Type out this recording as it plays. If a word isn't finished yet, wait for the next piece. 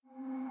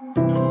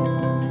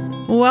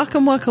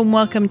Welcome, welcome,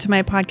 welcome to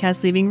my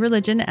podcast, Leaving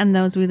Religion and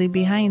Those We Leave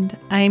Behind.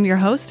 I am your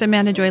host,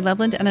 Amanda Joy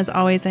Loveland, and as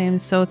always, I am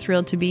so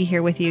thrilled to be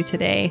here with you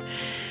today.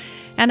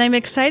 And I'm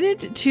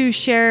excited to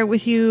share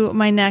with you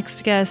my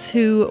next guest,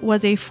 who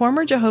was a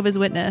former Jehovah's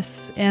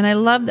Witness. And I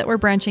love that we're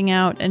branching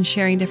out and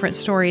sharing different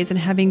stories and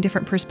having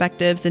different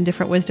perspectives and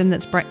different wisdom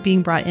that's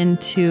being brought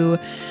into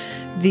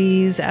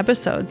these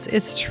episodes.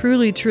 It's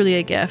truly, truly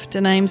a gift.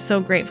 And I'm so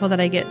grateful that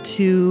I get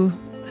to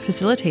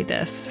facilitate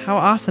this. How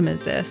awesome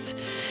is this?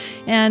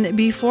 And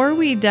before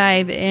we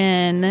dive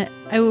in,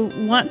 I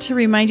want to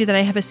remind you that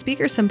I have a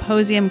speaker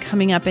symposium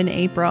coming up in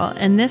April,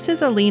 and this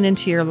is a Lean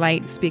Into Your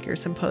Light speaker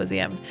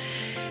symposium.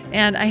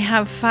 And I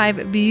have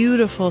 5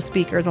 beautiful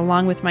speakers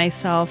along with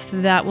myself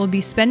that will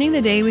be spending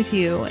the day with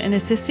you and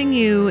assisting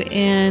you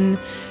in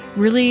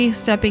really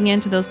stepping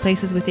into those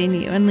places within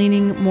you and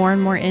leaning more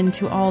and more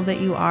into all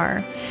that you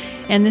are.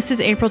 And this is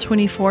April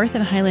 24th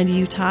in Highland,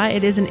 Utah.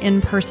 It is an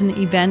in-person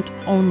event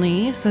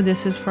only, so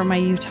this is for my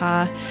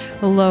Utah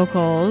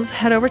locals.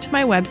 Head over to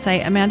my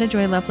website,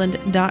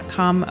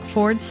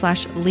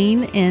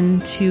 amandajoyloveland.com/lean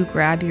in to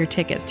grab your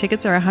tickets.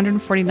 Tickets are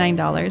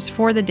 $149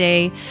 for the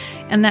day,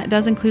 and that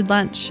does include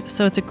lunch.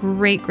 So it's a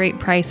great, great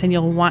price, and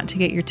you'll want to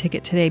get your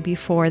ticket today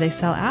before they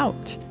sell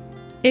out.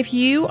 If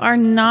you are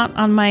not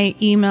on my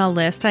email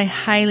list, I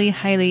highly,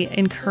 highly would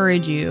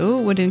encourage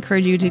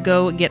you to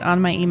go get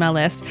on my email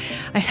list.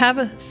 I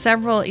have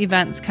several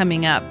events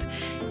coming up.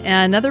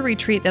 Another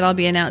retreat that I'll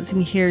be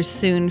announcing here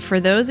soon for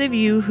those of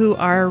you who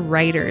are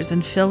writers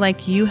and feel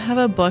like you have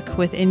a book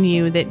within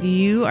you that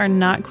you are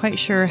not quite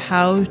sure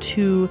how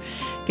to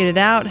get it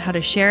out, how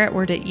to share it,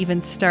 where to even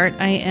start.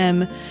 I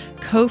am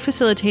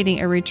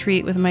co-facilitating a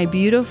retreat with my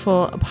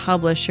beautiful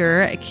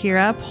publisher,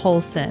 Kira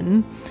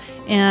Polson.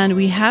 And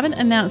we haven't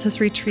announced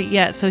this retreat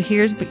yet, so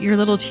here's your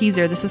little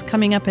teaser. This is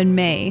coming up in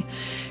May.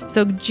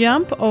 So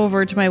jump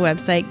over to my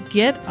website,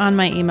 get on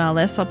my email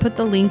list. I'll put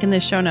the link in the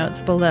show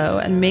notes below,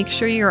 and make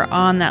sure you're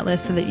on that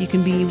list so that you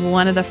can be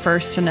one of the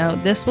first to know.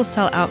 This will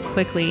sell out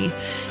quickly.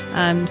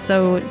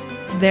 So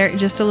there,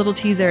 just a little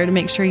teaser to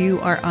make sure you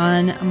are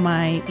on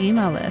my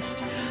email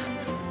list.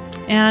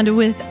 And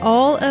with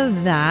all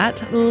of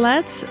that,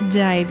 let's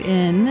dive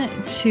in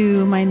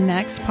to my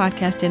next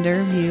podcast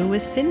interview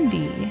with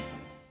Cindy.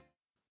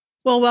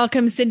 Well,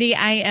 welcome, Cindy.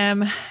 I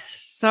am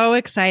so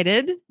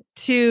excited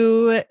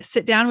to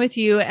sit down with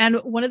you. And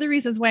one of the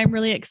reasons why I'm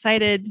really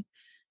excited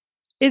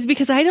is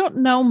because I don't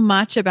know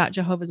much about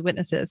Jehovah's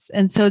Witnesses.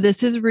 And so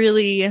this is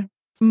really I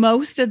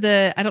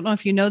don't know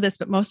if you know this,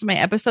 but most of my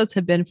episodes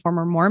have been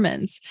former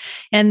Mormons.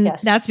 And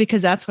yes, that's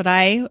because that's what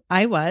I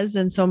was.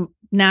 And so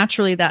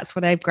naturally, that's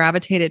what I've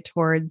gravitated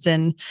towards.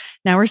 And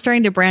now we're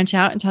starting to branch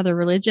out into other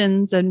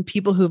religions and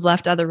people who've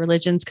left other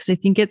religions, because I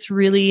think it's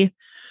really,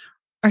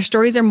 our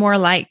stories are more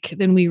alike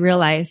than we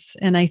realize.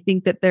 And I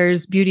think that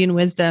there's beauty and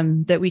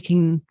wisdom that we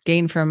can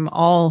gain from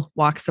all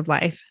walks of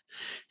life.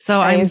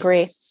 So I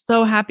agree.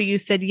 So happy you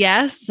said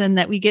yes, and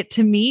that we get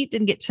to meet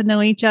and get to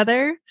know each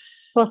other.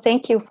 Well,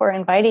 thank you for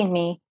inviting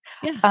me.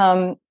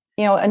 Yeah.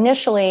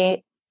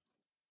 Initially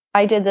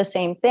I did the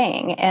same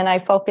thing, and I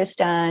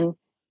focused on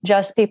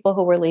just people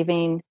who were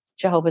leaving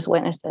Jehovah's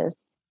Witnesses.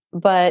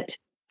 But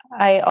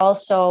I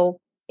also,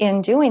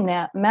 in doing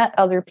that, met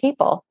other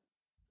people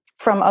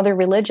from other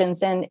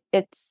religions, and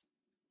it's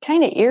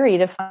kind of eerie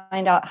to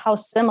find out how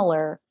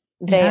similar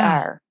they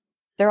are.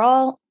 They're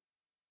all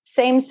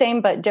same,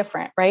 but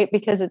different, right?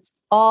 Because it's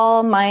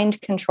all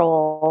mind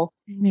control.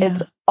 Yeah.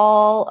 It's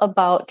all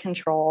about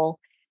control,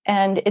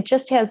 and it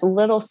just has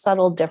little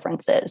subtle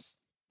differences.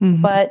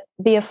 Mm-hmm. But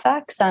the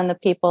effects on the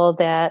people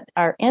that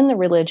are in the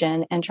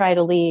religion and try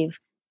to leave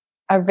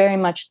are very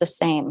much the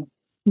same.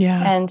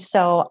 Yeah. And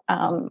so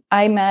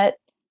I met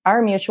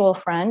our mutual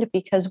friend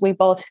because we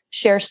both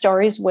share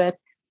stories with,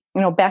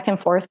 back and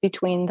forth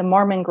between the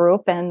Mormon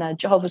group and the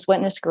Jehovah's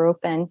Witness group.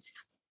 And,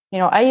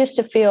 I used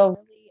to feel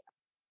really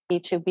lucky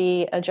to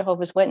be a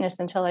Jehovah's Witness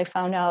until I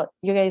found out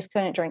you guys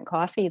couldn't drink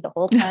coffee the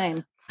whole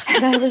time.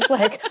 And I was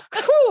like,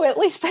 whew, at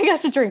least I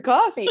got to drink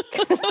coffee.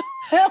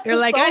 You're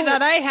like, I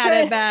thought I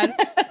had it bad.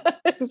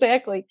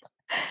 Exactly.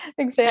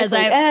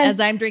 As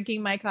I'm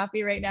drinking my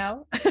coffee right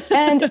now.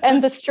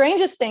 and the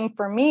strangest thing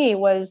for me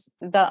was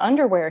the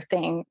underwear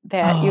thing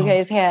that you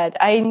guys had.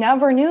 I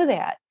never knew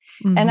that.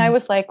 Mm-hmm. And I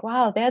was like,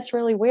 wow, that's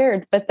really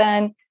weird. But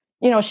then,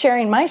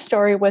 sharing my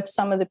story with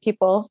some of the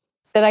people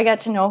that I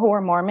got to know who were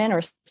Mormon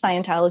or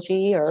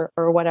Scientology or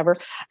whatever,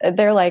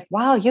 they're like,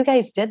 wow, you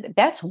guys did,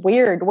 that's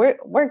weird.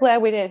 We're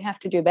glad we didn't have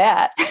to do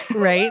that.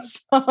 Right.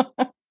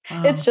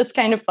 It's just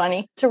kind of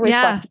funny to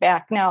reflect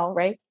back now,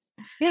 right?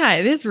 Yeah,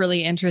 it is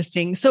really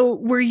interesting. So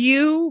were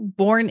you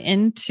born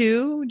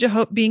into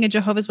being a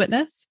Jehovah's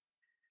Witness?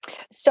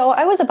 So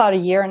I was about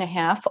 1.5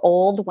 years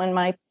old when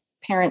my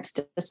parents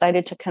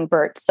decided to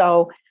convert.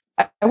 So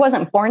I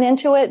wasn't born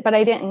into it, but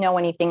I didn't know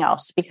anything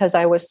else because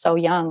I was so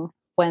young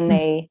when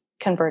they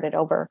converted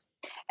over.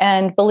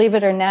 And believe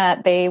it or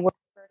not, they were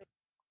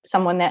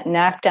someone that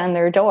knocked on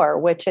their door,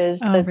 which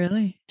is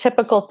the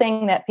typical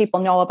thing that people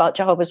know about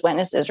Jehovah's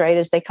Witnesses, right?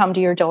 Is they come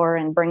to your door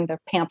and bring their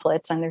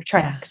pamphlets and their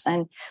tracts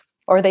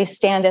or they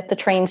stand at the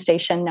train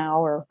station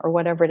now, or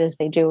whatever it is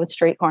they do with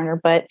street corner.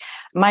 But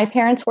my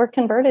parents were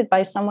converted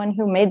by someone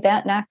who made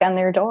that knock on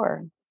their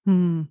door.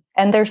 And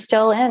they're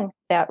still in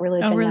that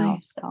religion now.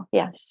 So,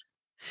 yes.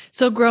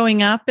 So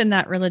growing up in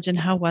that religion,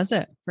 how was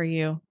it for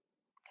you?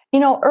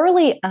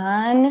 Early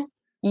on,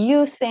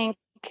 you think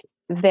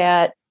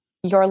that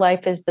your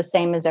life is the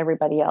same as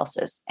everybody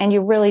else's, and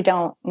you really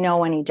don't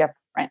know any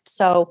different.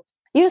 So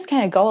you just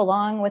kind of go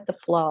along with the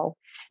flow.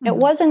 It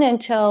wasn't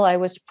until I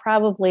was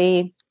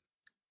probably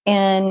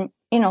in,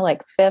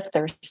 like 5th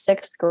or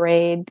 6th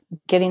grade,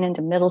 getting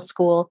into middle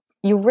school,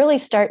 you really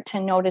start to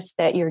notice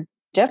that you're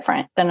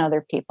different than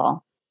other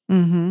people.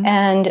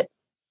 And,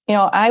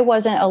 I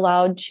wasn't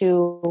allowed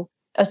to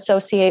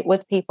associate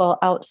with people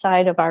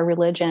outside of our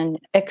religion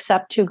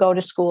except to go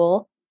to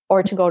school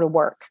or to go to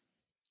work.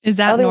 Is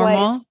that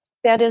normal?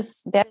 That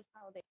is how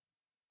they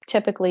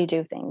typically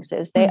do things,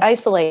 is they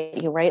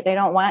isolate you, right? They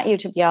don't want you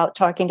to be out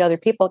talking to other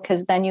people,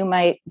 because then you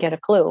might get a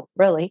clue,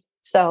 really.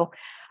 So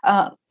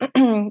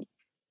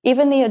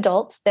even the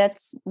adults,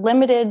 that's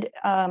limited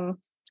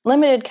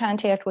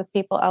contact with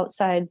people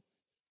outside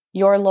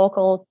your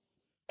local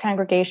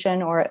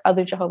congregation or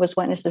other Jehovah's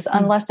Witnesses,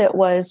 unless it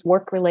was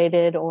work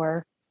related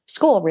or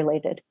school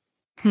related.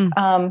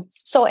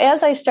 So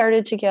as I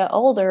started to get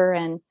older,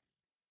 and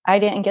I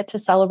didn't get to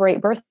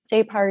celebrate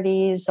birthday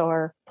parties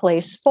or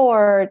play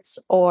sports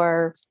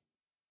or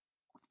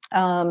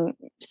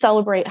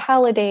celebrate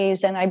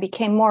holidays, and I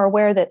became more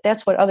aware that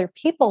that's what other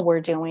people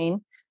were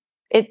doing,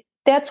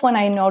 that's when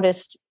I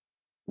noticed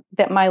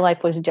that my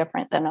life was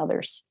different than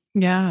others.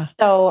 Yeah.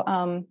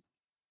 So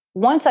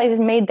once I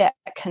made that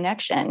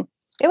connection,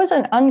 it was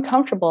an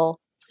uncomfortable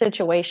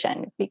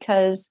situation,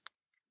 because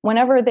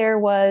whenever there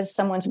was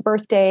someone's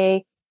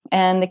birthday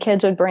and the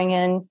kids would bring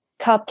in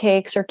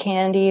cupcakes or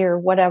candy or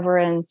whatever,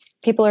 and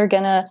people are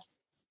going to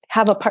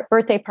have a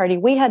birthday party,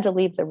 we had to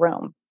leave the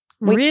room.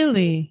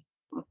 Really?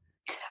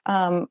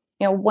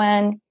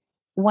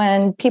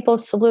 When people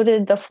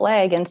saluted the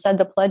flag and said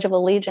the Pledge of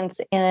Allegiance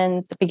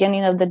in the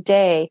beginning of the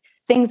day,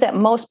 things that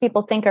most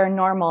people think are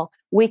normal,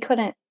 we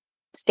couldn't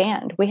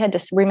stand. We had to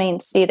remain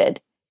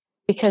seated,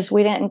 because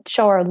we didn't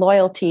show our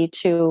loyalty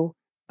to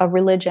a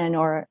religion,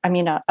 or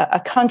a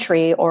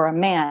country or a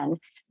man.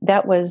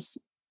 That was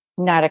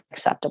not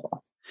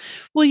acceptable.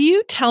 Will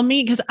you tell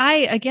me, because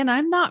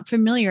I'm not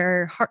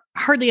familiar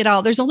hardly at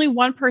all. There's only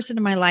one person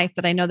in my life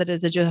that I know that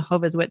is a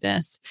Jehovah's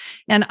Witness.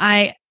 And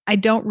I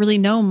don't really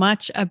know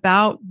much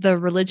about the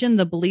religion,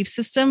 the belief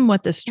system,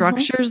 what the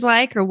structure is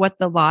like, or what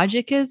the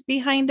logic is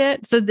behind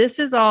it. So this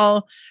is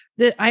all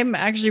that I'm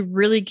actually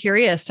really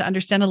curious to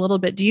understand a little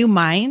bit. Do you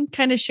mind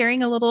kind of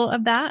sharing a little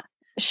of that?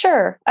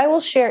 Sure. I will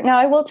share. Now,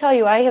 I will tell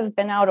you, I have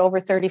been out over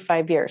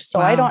 35 years, so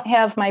I don't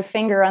have my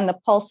finger on the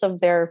pulse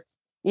of their,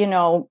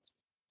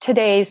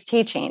 today's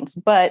teachings,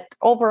 but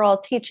overall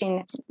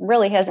teaching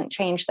really hasn't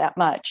changed that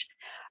much.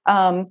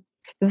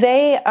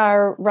 They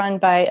are run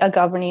by a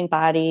governing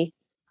body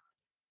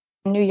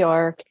in New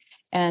York,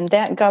 and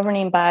that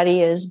governing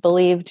body is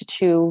believed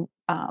to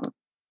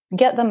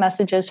get the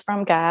messages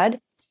from God,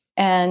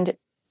 and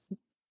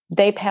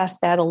they pass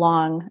that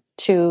along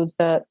to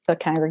the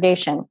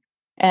congregation.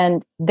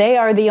 And they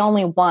are the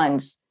only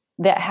ones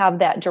that have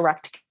that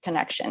direct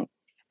connection.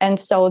 And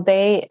so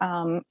they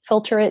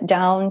filter it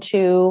down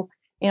to,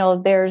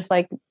 there's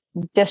like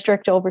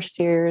district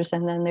overseers,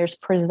 and then there's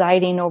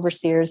presiding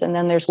overseers, and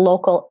then there's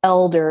local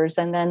elders,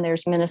 and then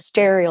there's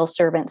ministerial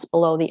servants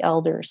below the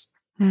elders.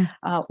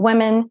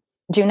 Women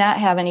do not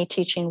have any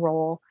teaching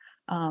role.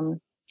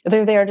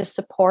 They're there to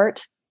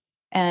support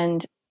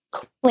and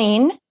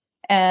clean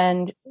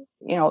and,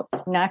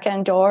 knock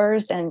on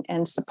doors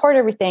and support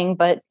everything,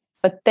 but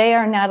they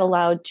are not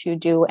allowed to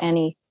do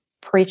any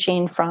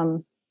preaching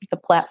from the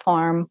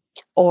platform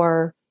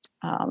or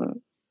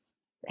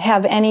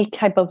have any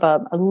type of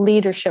a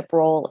leadership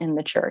role in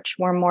the church.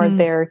 We're more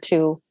there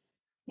to,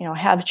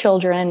 have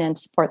children and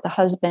support the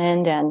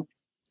husband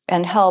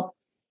and help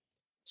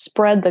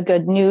spread the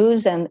good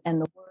news and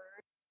the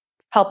word,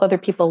 help other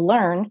people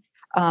learn.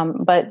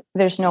 But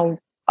there's no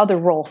other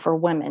role for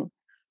women.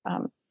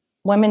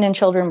 Women and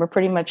children were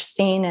pretty much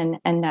seen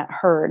and not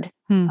heard.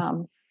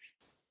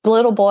 The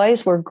little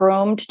boys were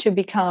groomed to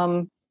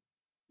become,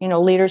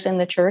 leaders in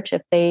the church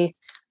if they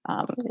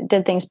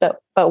did things, but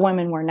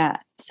women were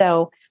not.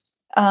 So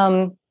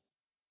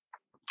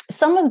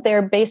some of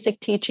their basic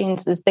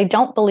teachings is they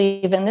don't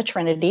believe in the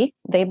Trinity.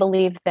 They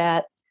believe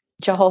that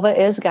Jehovah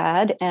is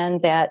God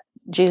and that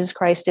Jesus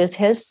Christ is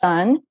his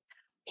son.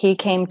 He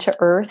came to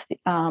earth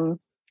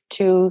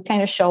to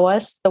kind of show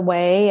us the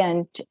way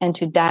and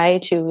to die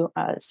to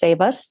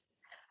save us.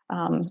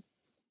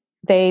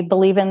 They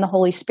believe in the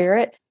Holy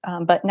Spirit,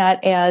 but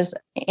not as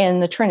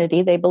in the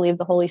Trinity. They believe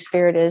the Holy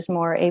Spirit is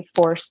more a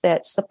force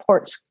that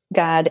supports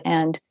God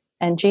and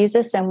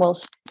Jesus and will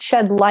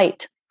shed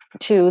light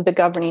to the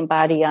governing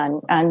body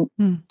on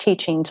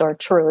teachings or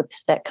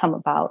truths that come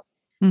about.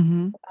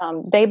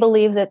 They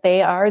believe that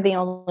they are the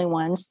only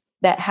ones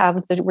that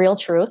have the real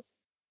truth,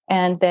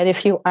 and that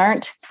if you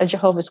aren't a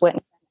Jehovah's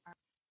Witness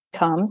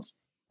comes,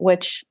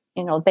 which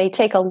they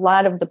take a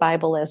lot of the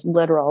Bible as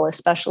literal,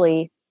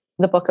 especially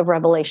the book of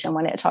Revelation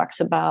when it talks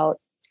about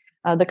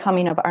the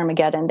coming of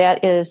Armageddon.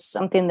 That is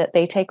something that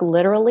they take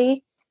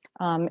literally.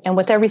 And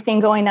with everything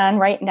going on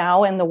right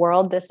now in the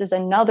world, this is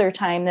another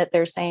time that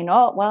they're saying,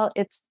 oh, well,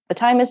 the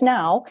time is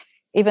now,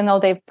 even though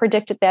they've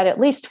predicted that at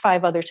least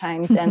 5 other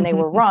times and they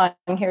were wrong.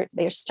 Here,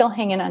 they're still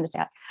hanging on to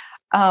that.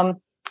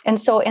 And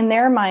so in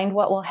their mind,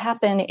 what will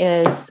happen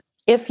is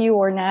if you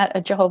are not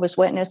a Jehovah's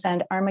Witness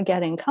and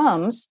Armageddon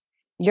comes,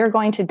 you're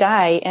going to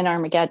die in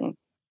Armageddon.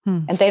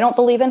 And they don't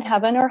believe in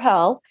heaven or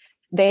hell.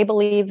 They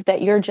believe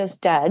that you're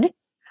just dead.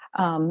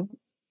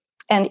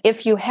 And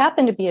if you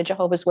happen to be a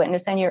Jehovah's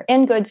Witness and you're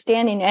in good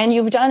standing and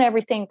you've done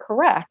everything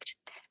correct,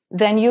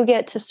 then you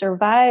get to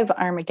survive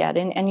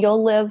Armageddon and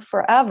you'll live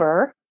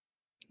forever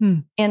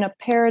in a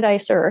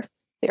paradise earth.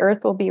 The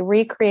earth will be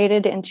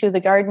recreated into the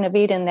Garden of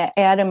Eden that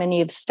Adam and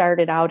Eve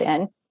started out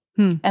in.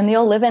 And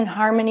they'll live in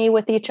harmony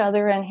with each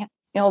other, and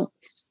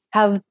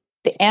have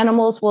the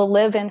animals will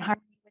live in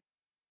harmony.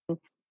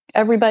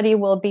 Everybody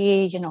will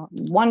be,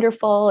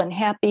 wonderful and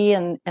happy,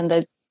 and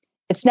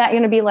it's not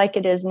going to be like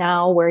it is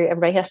now where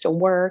everybody has to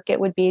work. It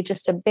would be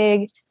just a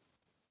big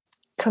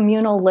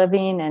communal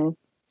living, and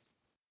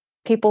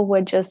people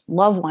would just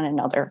love one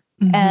another.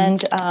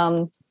 And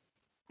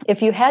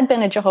if you had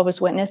been a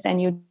Jehovah's Witness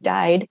and you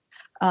died,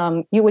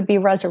 you would be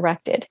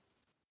resurrected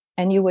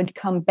and you would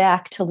come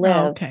back to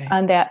live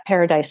on that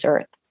paradise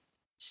earth.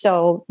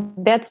 So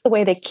that's the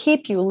way they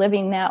keep you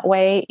living that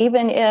way.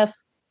 Even if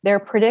their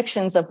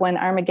predictions of when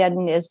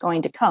Armageddon is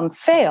going to come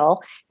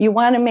fail, you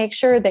want to make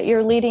sure that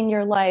you're leading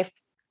your life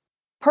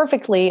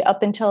perfectly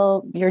up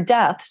until your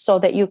death so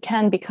that you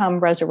can become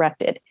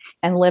resurrected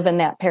and live in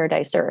that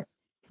paradise earth.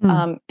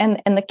 And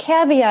the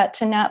caveat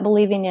to not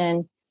believing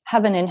in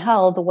heaven and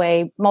hell the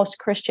way most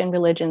Christian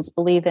religions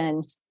believe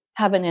in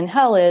heaven and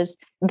hell is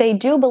they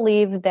do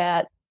believe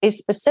that a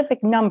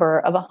specific number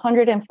of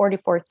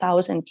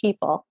 144,000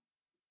 people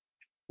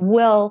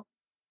will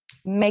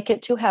make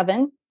it to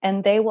heaven,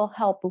 and they will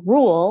help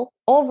rule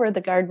over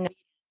the Garden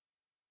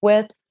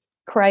with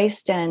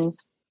Christ and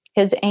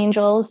his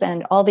angels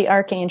and all the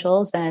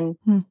archangels and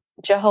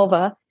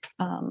Jehovah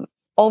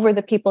over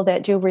the people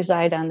that do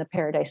reside on the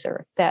paradise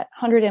earth, that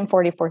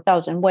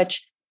 144,000,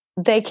 which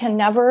they can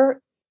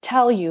never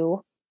tell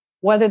you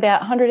whether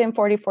that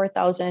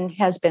 144,000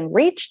 has been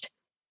reached,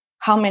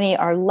 how many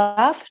are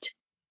left.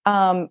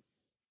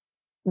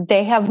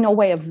 They have no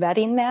way of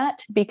vetting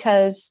that,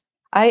 because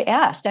I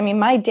asked.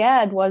 My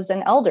dad was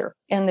an elder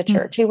in the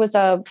church. He was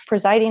a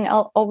presiding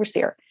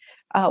overseer,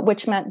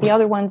 which meant the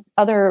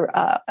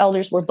other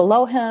elders were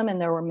below him,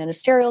 and there were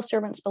ministerial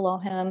servants below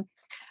him.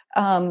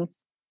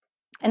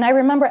 And I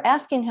remember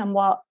asking him,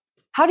 well,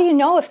 how do you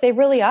know if they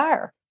really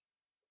are?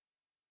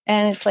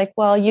 And it's like,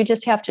 well, you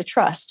just have to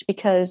trust,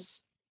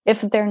 because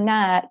if they're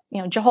not,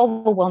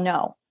 Jehovah will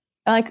know.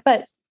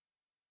 But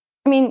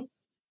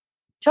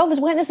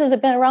Jehovah's Witnesses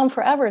have been around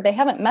forever. They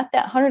haven't met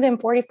that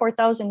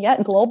 144,000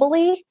 yet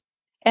globally.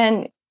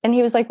 And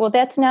he was like, well,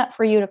 that's not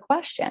for you to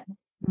question.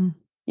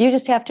 You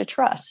just have to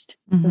trust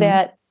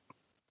that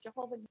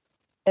Jehovah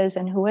is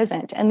and who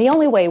isn't. And the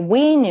only way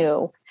we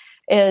knew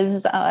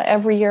is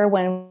every year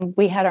when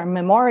we had our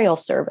memorial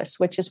service,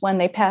 which is when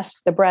they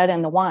passed the bread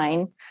and the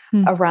wine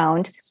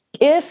around.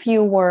 If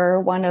you were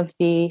one of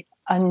the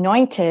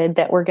anointed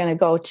that were going to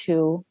go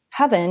to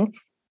heaven,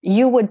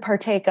 you would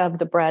partake of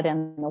the bread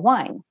and the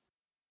wine.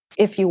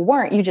 If you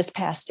weren't, you just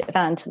passed it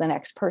on to the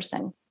next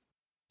person.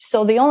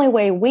 So the only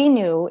way we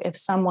knew if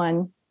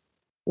someone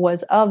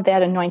was of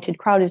that anointed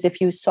crowd is if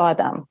you saw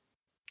them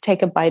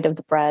take a bite of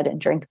the bread and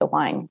drink the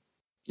wine.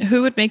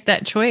 Who would make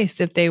that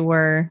choice if they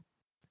were?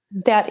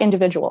 That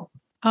individual.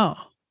 Oh.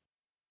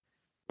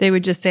 They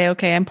would just say,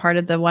 okay, I'm part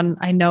of the one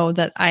I know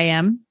that I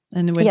am,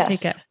 and would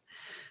take it.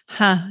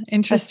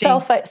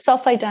 Interesting.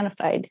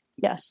 Self-identified,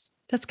 yes.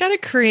 That's got to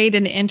create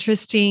an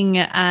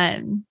interesting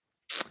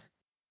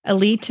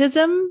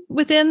elitism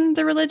within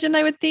the religion,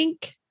 I would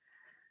think.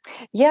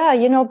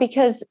 Yeah,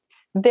 because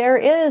there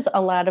is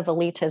a lot of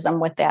elitism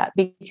with that,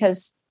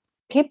 because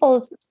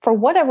people, for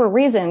whatever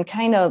reason,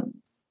 kind of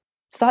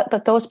thought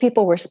that those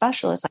people were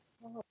special. It's like,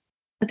 oh,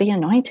 the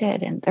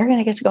anointed, and they're going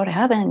to get to go to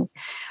heaven.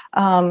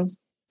 And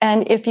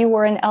if you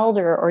were an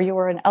elder or you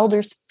were an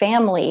elder's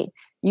family,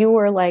 you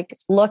were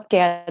looked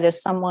at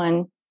as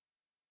someone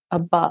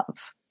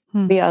above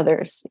the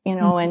others,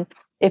 and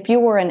if you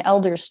were an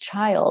elder's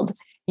child,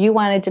 you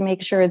wanted to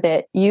make sure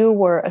that you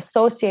were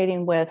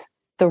associating with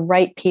the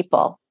right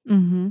people.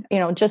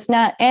 Just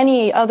not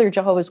any other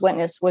Jehovah's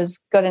Witness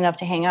was good enough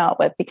to hang out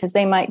with, because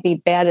they might be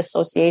bad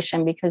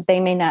association, because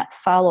they may not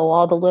follow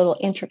all the little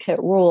intricate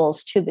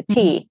rules to the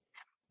T,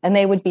 and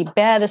they would be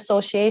bad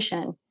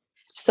association.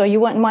 So you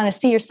wouldn't want to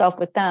see yourself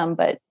with them,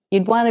 but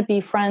you'd want to be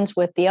friends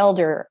with the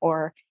elder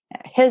or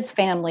his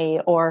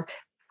family. Or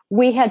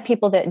we had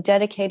people that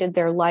dedicated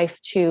their life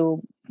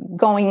to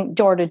going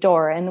door to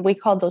door, and we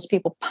called those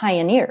people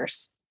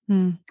pioneers.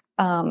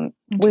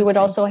 We would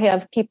also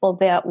have people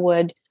that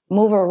would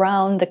move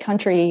around the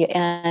country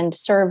and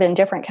serve in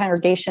different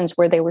congregations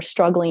where they were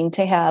struggling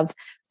to have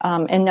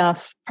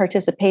enough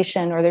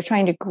participation, or they're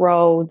trying to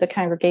grow the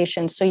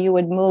congregation. So you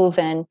would move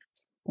and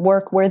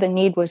work where the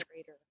need was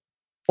greater,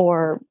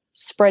 or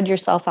spread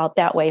yourself out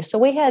that way. So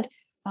we had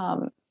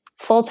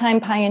full-time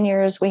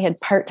pioneers, we had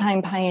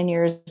part-time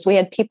pioneers, we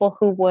had people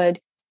who would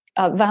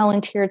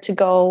volunteer to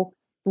go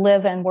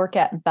live and work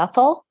at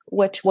Bethel,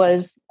 which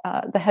was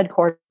the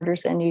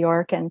headquarters in New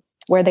York, and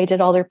where they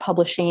did all their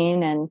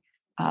publishing and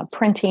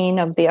printing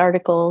of the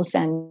articles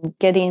and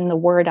getting the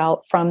word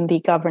out from the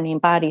governing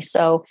body.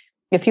 So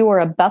if you were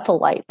a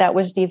Bethelite, that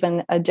was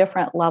even a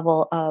different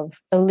level of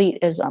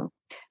elitism.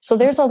 So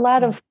there's a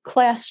lot of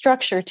class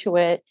structure to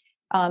it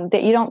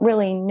that you don't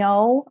really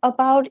know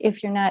about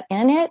if you're not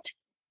in it.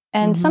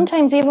 And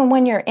sometimes even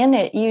when you're in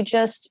it, you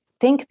just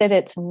think that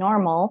it's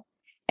normal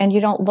and you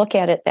don't look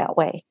at it that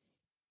way.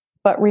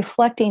 But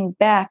reflecting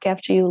back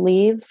after you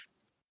leave,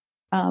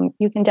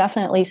 you can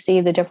definitely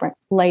see the different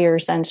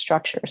layers and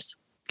structures.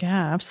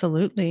 Yeah,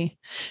 absolutely.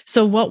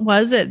 So what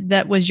was it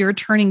that was your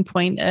turning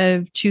point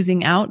of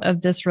choosing out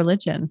of this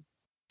religion?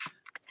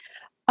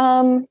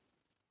 I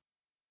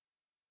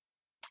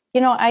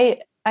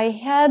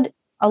had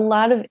a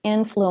lot of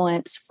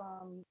influence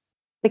from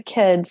the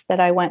kids that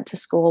I went to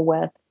school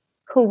with,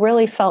 who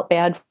really felt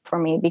bad for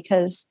me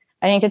because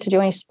I didn't get to do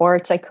any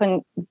sports. I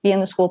couldn't be in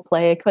the school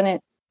play. I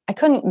couldn't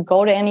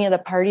go to any of the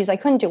parties. I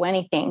couldn't do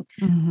anything.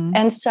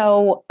 And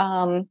so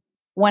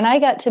when I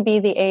got to be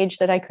the age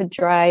that I could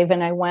drive,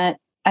 and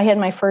I had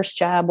my first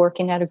job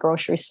working at a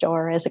grocery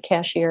store as a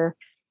cashier.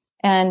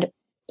 And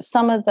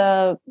some of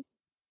the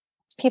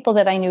people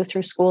that I knew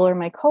through school, or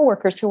my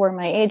coworkers who were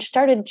my age,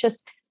 started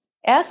just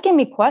asking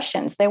me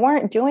questions. They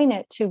weren't doing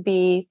it to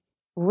be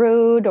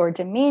rude or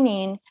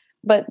demeaning,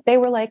 but they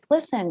were like,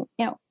 listen,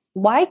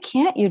 why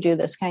can't you do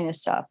this kind of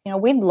stuff?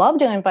 We'd love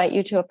to invite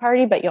you to a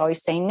party, but you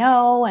always say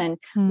no. And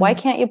why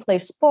can't you play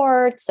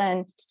sports?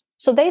 And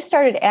so they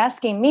started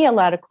asking me a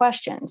lot of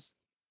questions.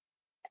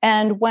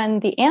 And when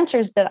the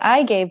answers that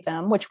I gave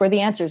them, which were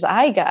the answers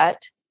I got,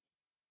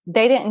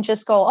 they didn't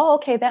just go, oh,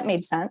 okay, that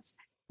made sense.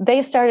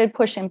 They started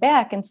pushing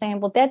back and saying,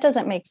 well, that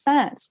doesn't make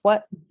sense.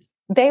 What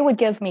they would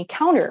give me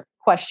counter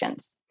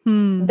questions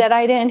that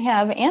I didn't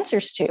have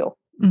answers to.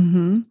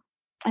 And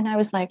I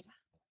was like,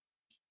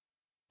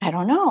 I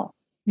don't know.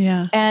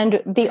 Yeah.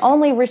 And the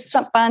only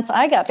response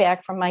I got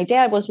back from my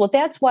dad was, well,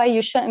 that's why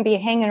you shouldn't be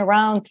hanging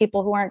around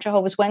people who aren't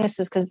Jehovah's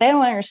Witnesses, because they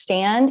don't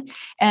understand.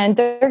 And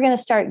they're going to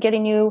start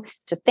getting you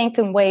to think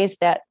in ways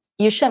that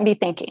you shouldn't be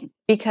thinking,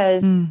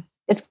 because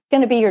it's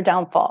going to be your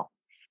downfall.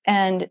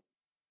 And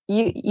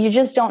you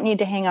just don't need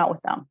to hang out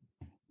with them.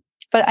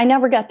 But I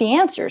never got the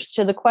answers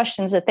to the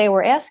questions that they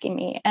were asking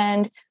me.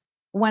 And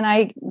when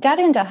I got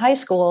into high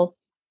school,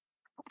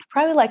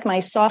 probably like my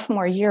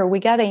sophomore year, we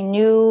got a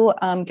new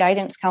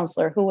guidance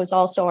counselor who was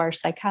also our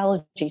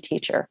psychology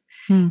teacher.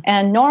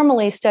 And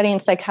normally studying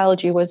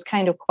psychology was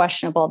kind of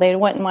questionable. They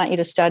wouldn't want you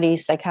to study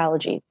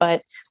psychology.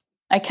 But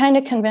I kind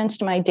of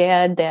convinced my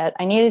dad that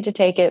I needed to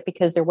take it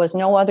because there was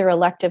no other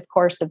elective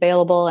course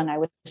available. And I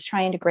was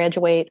trying to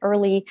graduate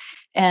early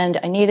and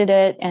I needed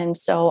it. And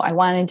so I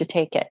wanted to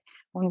take it.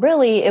 When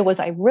really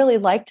I really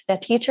liked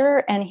that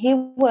teacher, and he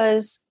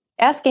was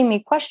asking me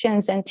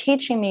questions and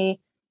teaching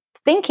me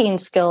thinking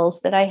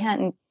skills that I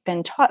hadn't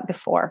been taught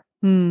before.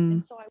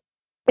 And so I was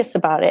curious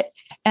about it.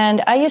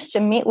 And I used to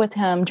meet with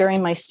him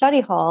during my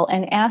study hall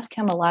and ask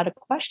him a lot of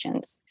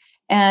questions.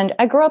 And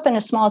I grew up in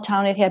a small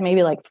town. It had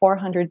maybe like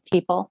 400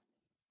 people.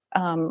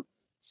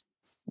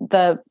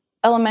 The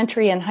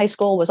elementary and high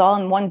school was all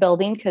in one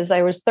building because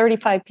there was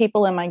 35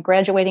 people in my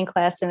graduating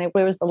class, and it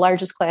was the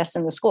largest class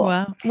in the school.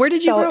 Wow. Where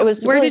did you grow?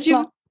 Where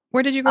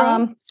did you grow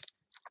up?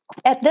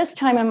 At this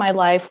time in my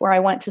life, where I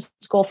went to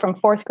school from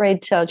 4th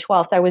grade to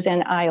 12th, I was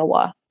in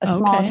Iowa, a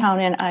small town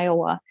in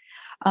Iowa,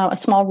 a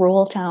small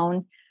rural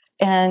town.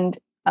 And,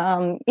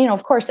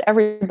 of course,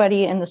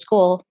 everybody in the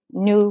school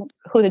knew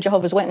who the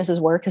Jehovah's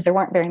Witnesses were because there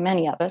weren't very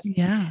many of us.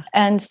 Yeah.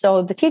 And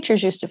so the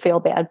teachers used to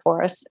feel bad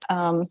for us.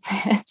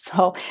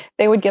 So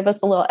they would give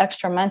us a little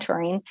extra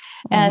mentoring.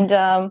 And,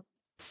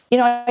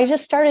 I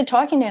just started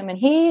talking to him, and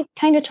he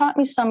kind of taught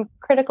me some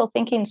critical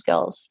thinking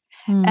skills.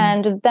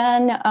 And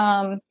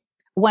then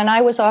when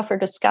I was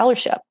offered a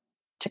scholarship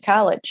to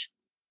college,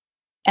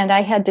 and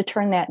I had to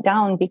turn that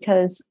down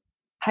because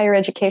higher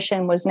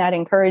education was not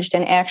encouraged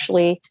and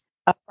actually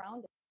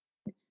frowned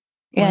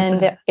in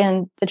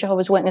the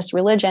Jehovah's Witness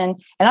religion.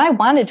 And I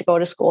wanted to go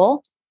to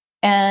school,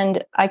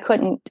 and I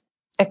couldn't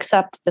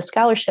accept the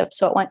scholarship,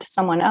 so it went to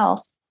someone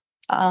else.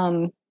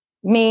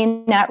 Me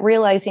not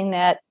realizing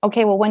that,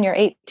 okay, well, when you're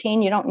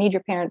 18, you don't need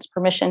your parents'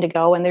 permission to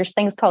go. And there's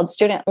things called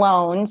student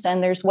loans,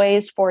 and there's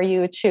ways for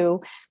you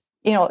to,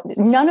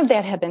 none of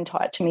that had been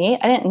taught to me.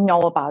 I didn't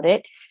know about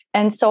it.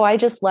 And so I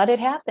just let it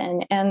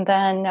happen. And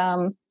then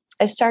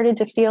I started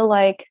to feel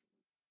like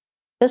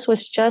this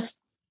was just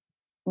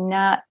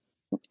not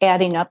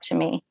adding up to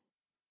me.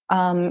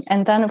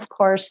 And then, of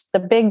course, the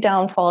big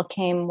downfall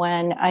came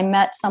when I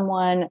met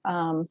someone.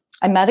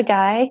 I met a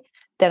guy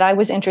that I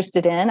was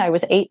interested in. I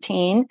was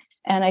 18,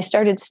 and I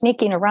started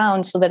sneaking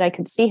around so that I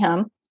could see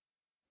him.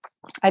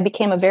 I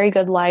became a very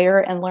good liar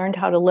and learned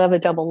how to live a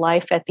double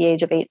life at the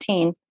age of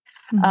 18,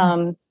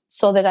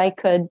 so that I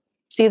could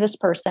see this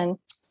person.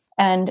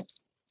 And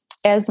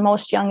as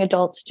most young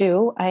adults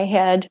do, I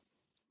had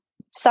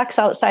sex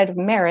outside of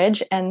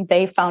marriage, and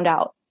they found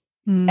out.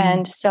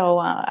 And so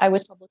I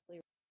was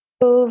publicly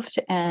removed,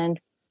 and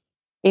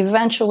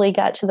eventually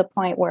got to the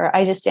point where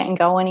I just didn't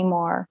go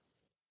anymore.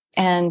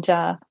 And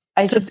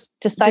I just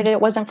decided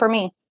it wasn't for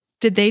me.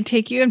 Did they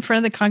take you in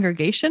front of the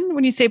congregation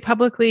when you say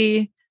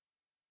publicly?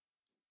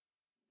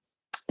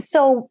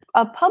 So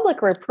a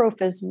public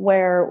reproof is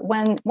where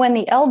when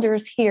the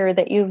elders hear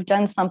that you've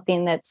done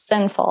something that's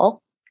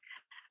sinful,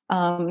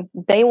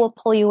 they will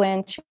pull you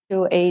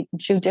into a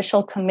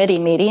judicial committee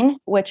meeting,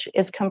 which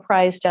is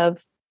comprised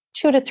of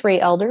 2 to 3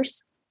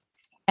 elders,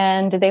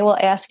 and they will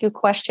ask you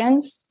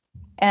questions.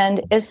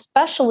 And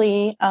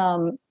especially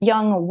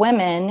young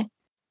women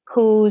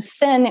whose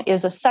sin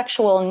is a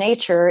sexual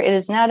nature, it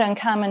is not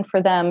uncommon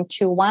for them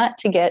to want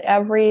to get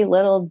every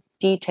little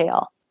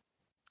detail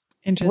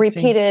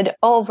repeated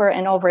over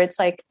and over. It's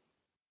like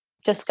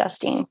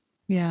disgusting.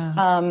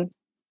 Yeah.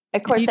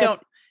 Of course,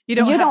 you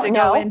don't have to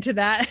go into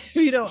that.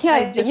 You don't.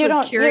 Yeah, you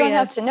don't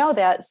have to know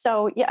that.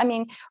 So yeah, I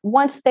mean,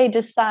 once they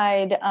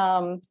decide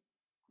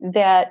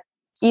that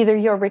either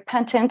you're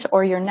repentant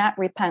or you're not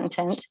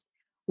repentant,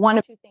 one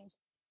of two things.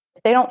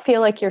 If they don't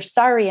feel like you're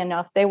sorry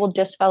enough, they will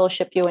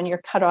disfellowship you and you're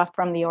cut off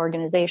from the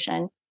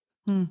organization.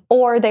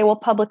 Or they will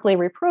publicly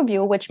reprove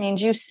you, which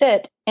means you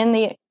sit in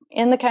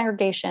the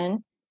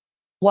congregation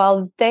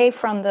while they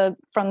from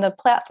the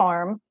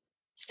platform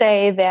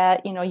say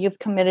that, you know, you've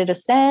committed a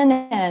sin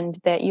and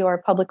that you are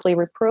publicly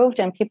reproved,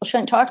 and people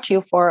shouldn't talk to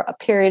you for a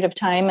period of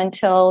time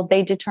until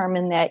they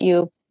determine that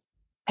you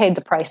paid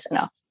the price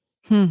enough.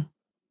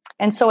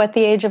 And so at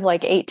the age of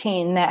like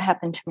 18, that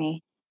happened to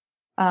me.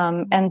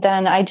 And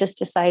then I just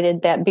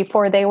decided that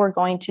before they were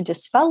going to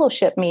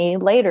disfellowship me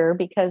later,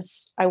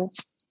 because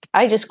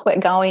I just quit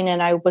going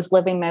and I was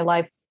living my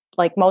life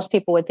like most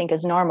people would think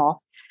is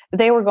normal.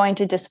 They were going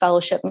to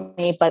disfellowship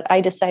me, but I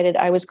decided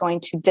I was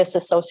going to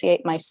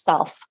disassociate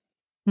myself.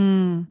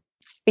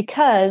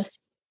 Because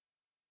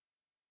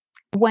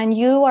when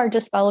you are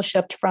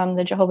disfellowshipped from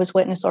the Jehovah's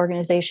Witness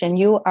organization,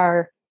 you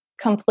are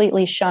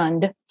completely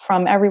shunned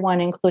from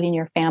everyone, including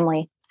your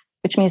family,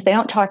 which means they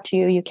don't talk to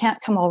you. You can't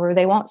come over.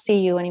 They won't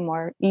see you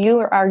anymore. You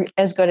are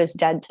as good as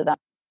dead to them.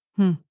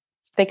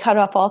 They cut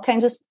off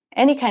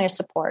any kind of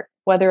support,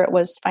 whether it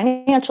was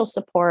financial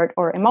support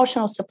or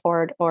emotional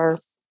support or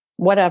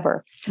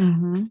whatever.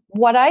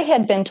 What I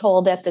had been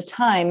told at the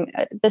time,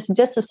 this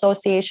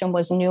disassociation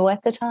was new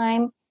at the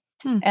time.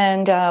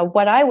 And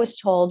what I was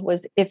told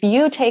was, if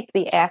you take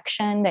the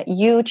action that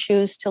you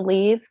choose to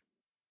leave,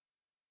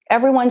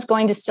 everyone's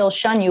going to still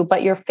shun you,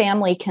 but your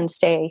family can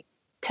stay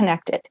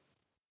connected.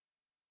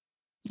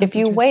 If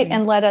you wait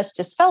and let us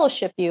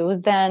disfellowship you,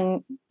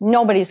 then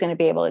nobody's going to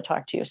be able to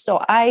talk to you.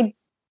 So I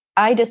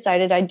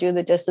decided I'd do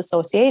the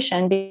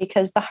disassociation,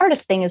 because the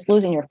hardest thing is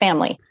losing your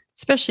family.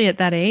 Especially at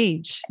that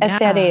age. At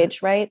that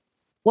age, right?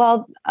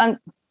 Well,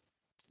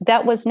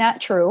 that was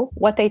not true.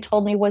 What they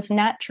told me was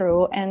not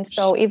true. And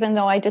so even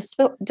though I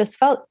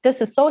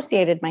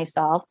disassociated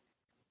myself,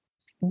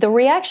 the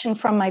reaction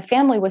from my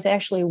family was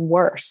actually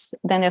worse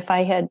than if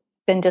I had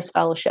been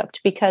disfellowshipped,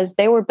 because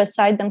they were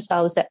beside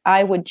themselves that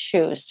I would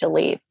choose to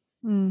leave.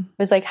 It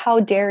was like,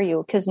 how dare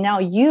you? Because now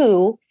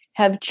you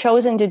have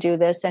chosen to do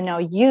this, and now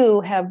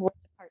you have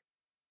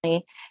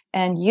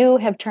and you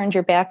have turned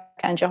your back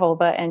on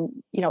Jehovah. And,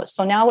 you know,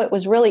 so now it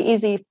was really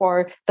easy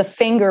for the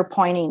finger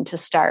pointing to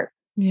start.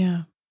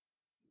 Yeah.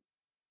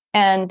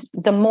 And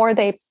the more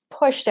they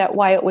pushed at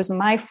why it was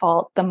my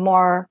fault, the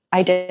more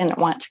I didn't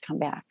want to come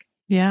back.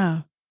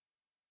 Yeah.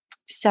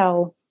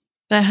 So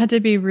that had to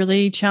be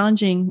really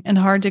challenging and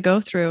hard to go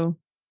through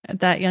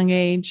at that young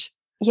age.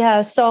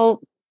 Yeah.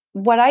 So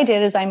what I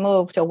did is I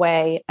moved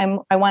away.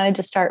 I wanted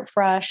to start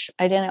fresh.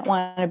 I didn't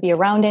want to be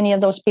around any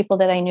of those people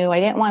that I knew.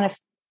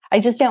 I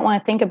just didn't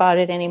want to think about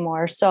it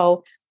anymore.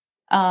 So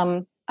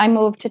I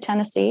moved to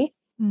Tennessee.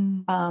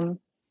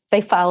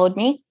 They followed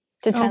me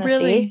to Tennessee.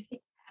 Really?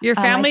 Your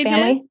family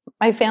did?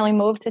 My family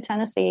moved to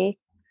Tennessee.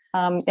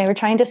 They were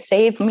trying to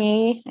save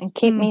me and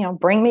keep me,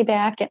 bring me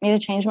back, get me to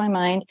change my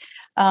mind.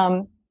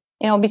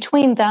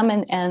 Between them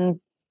and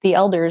the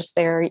elders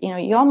there,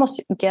 you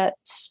almost get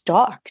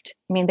stalked.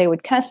 I mean, they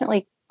would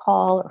constantly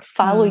call or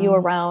follow you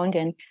around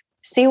and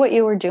see what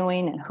you were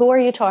doing and who are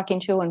you talking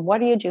to and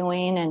what are you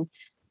doing. And,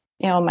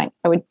 I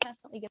would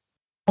constantly get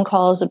phone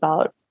calls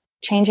about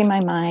changing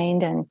my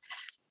mind. And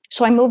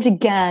so I moved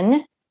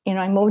again.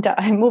 I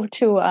moved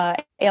to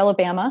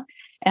Alabama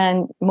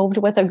and moved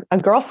with a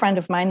girlfriend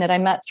of mine that I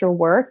met through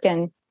work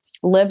and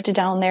lived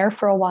down there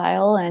for a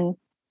while. And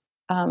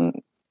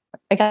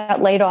I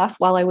got laid off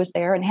while I was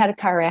there and had a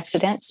car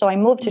accident. So I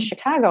moved to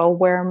Chicago,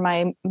 where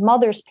my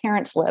mother's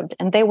parents lived,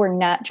 and they were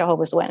not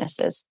Jehovah's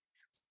Witnesses.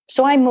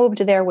 So I moved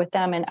there with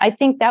them. And I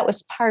think that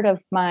was part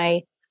of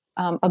my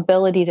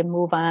ability to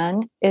move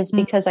on, is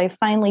because I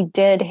finally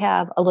did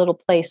have a little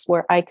place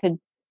where I could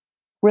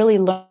really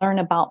learn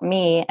about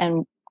me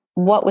and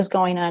what was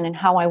going on and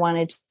how I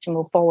wanted to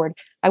move forward.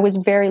 I was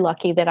very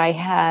lucky that I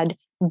had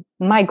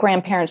my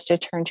grandparents to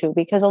turn to,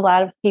 because a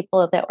lot of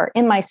people that are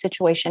in my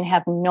situation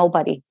have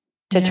nobody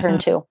to turn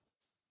to.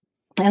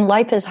 And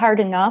life is hard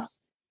enough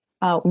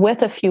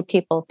with a few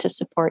people to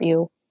support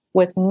you.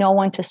 With no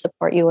one to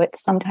support you, it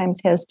sometimes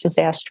has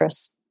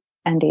disastrous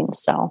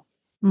endings. So,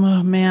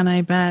 oh man,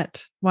 I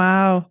bet.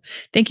 Wow.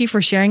 Thank you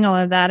for sharing all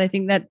of that. I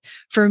think that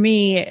for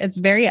me, it's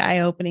very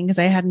eye-opening because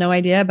I had no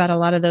idea about a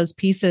lot of those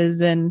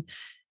pieces. And,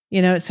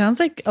 it sounds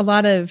like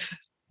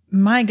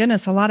my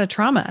goodness, a lot of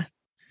trauma.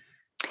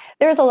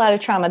 There's a lot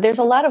of trauma. There's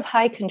a lot of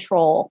high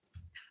control,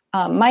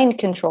 mind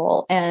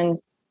control, and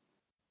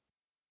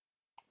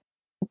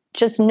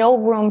just no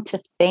room to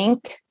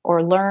think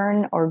or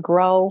learn or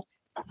grow.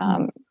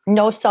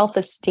 No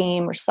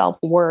self-esteem or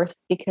self-worth,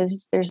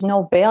 because there's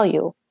no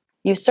value.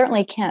 You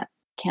certainly can't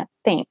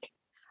think.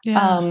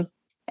 Yeah.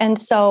 And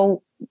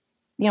so,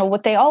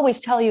 what they always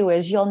tell you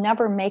is you'll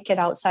never make it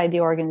outside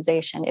the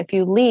organization. If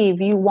you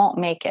leave, you won't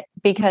make it,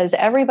 because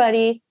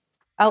everybody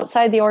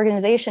outside the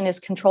organization is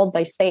controlled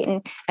by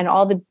Satan and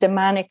all the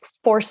demonic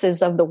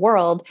forces of the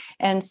world.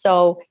 And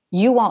so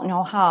you won't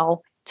know how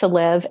to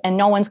live, and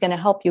no one's going to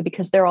help you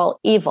because they're all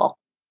evil.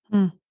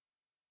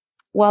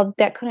 Well,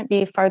 that couldn't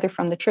be farther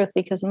from the truth,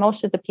 because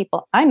most of the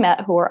people I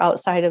met who were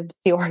outside of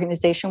the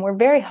organization were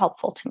very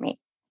helpful to me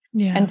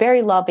and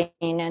very loving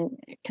and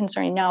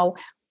concerning. Now,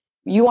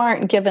 you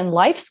aren't given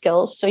life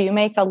skills, so you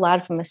make a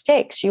lot of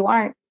mistakes. You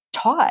aren't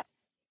taught.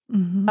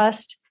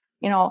 Just,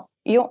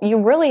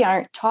 you really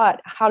aren't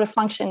taught how to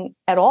function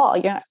at all.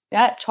 You're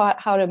not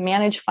taught how to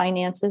manage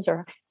finances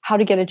or how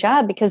to get a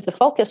job, because the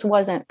focus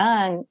wasn't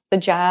on the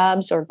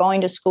jobs or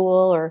going to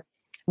school or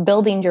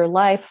building your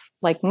life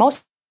like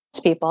most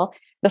people.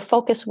 The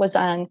focus was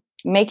on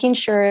making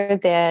sure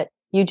that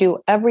you do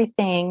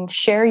everything,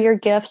 share your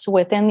gifts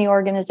within the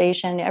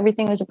organization.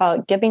 Everything was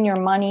about giving your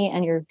money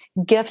and your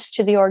gifts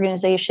to the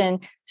organization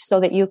so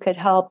that you could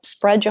help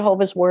spread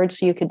Jehovah's word,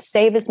 so you could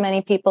save as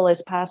many people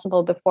as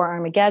possible before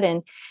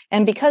Armageddon.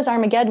 And because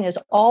Armageddon is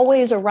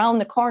always around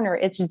the corner,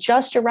 it's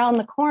just around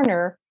the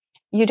corner,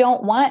 you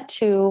don't want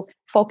to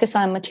focus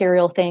on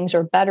material things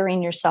or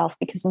bettering yourself,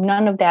 because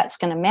none of that's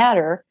going to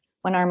matter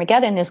when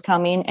Armageddon is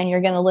coming and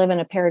you're going to live in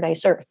a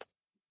paradise earth.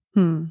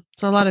 So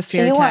a lot of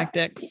fear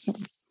tactics.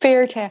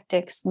 Fear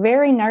tactics,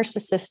 very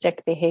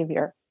narcissistic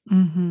behavior,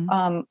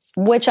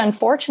 which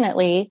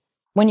unfortunately,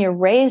 when you're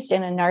raised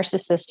in a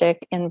narcissistic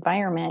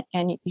environment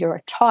and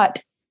you're taught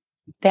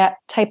that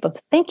type of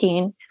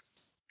thinking,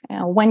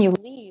 when you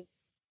leave,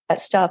 that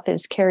stuff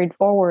is carried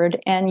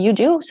forward, and you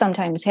do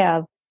sometimes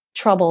have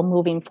trouble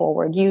moving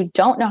forward. You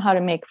don't know how to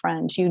make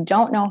friends. You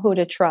don't know who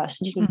to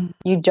trust.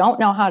 You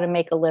don't know how to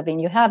make a living.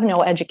 You have no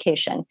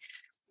education.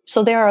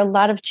 So there are a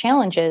lot of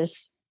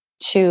challenges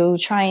to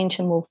trying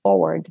to move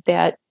forward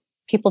that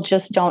people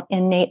just don't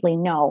innately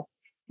know,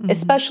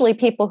 especially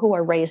people who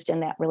are raised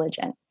in that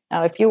religion.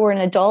 Now, if you were an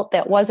adult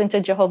that wasn't a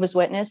Jehovah's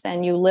Witness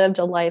and you lived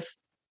a life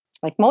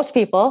like most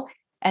people,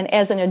 and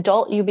as an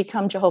adult you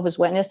become Jehovah's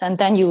Witness and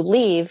then you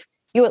leave,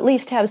 you at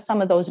least have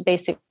some of those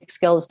basic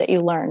skills that you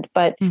learned.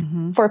 But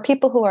for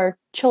people who are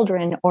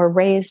children or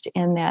raised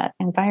in that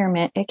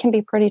environment, it can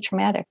be pretty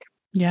traumatic.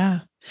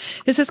 Yeah.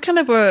 This is kind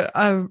of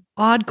a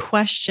odd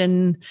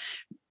question.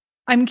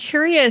 I'm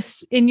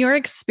curious, in your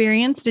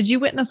experience, did you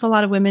witness a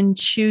lot of women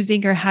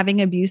choosing or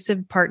having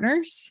abusive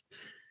partners?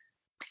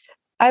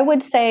 I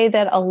would say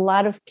that a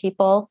lot of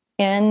people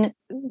in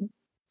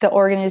the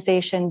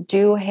organization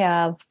do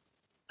have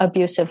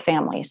abusive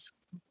families.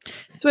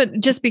 So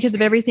just because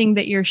of everything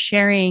that you're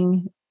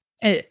sharing,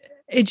 I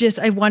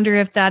wonder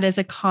if that is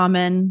a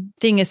common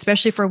thing,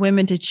 especially for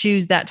women to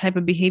choose that type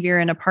of behavior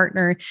in a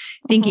partner,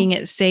 thinking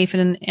it's safe,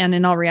 and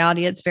in all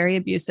reality, it's very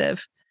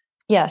abusive.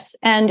 Yes.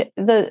 And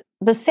the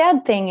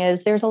sad thing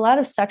is there's a lot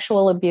of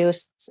sexual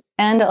abuse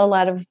and a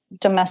lot of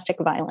domestic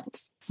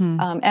violence. And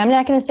I'm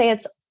not going to say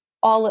it's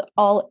all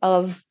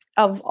of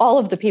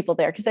the people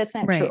there, because that's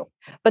not true.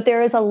 But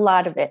there is a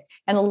lot of it.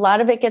 And a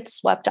lot of it gets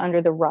swept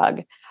under the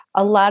rug.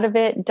 A lot of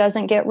it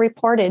doesn't get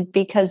reported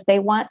because they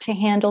want to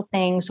handle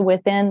things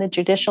within the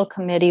judicial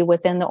committee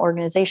within the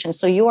organization.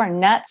 So you are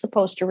not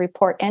supposed to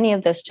report any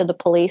of this to the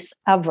police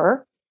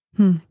ever,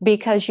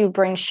 because you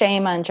bring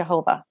shame on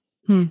Jehovah.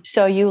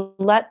 So you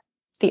let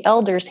the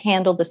elders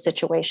handle the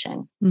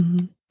situation.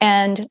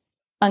 And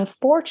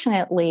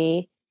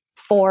unfortunately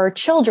for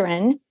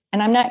children,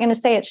 and I'm not going to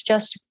say it's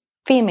just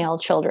female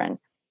children,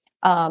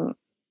 it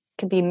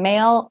could be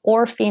male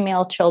or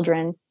female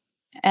children,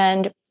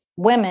 and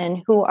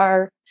women who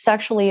are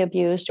sexually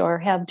abused or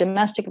have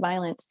domestic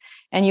violence,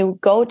 and you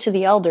go to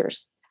the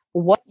elders,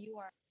 what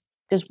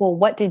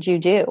did you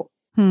do?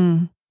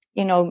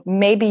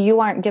 Maybe you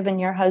aren't giving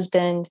your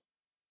husband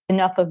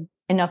enough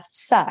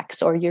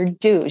sex, or your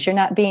dues. You're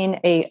not being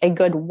a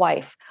good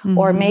wife,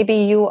 or maybe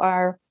you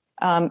are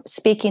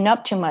speaking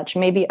up too much.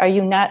 Maybe are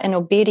you not an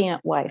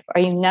obedient wife? Are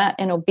you not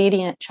an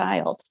obedient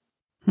child?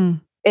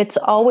 It's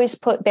always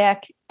put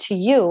back to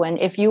you.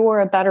 And if you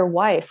were a better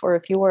wife, or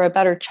if you were a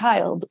better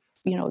child,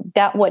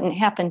 that wouldn't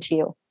happen to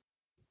you.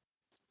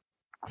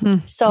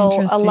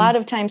 So a lot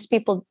of times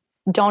people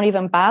don't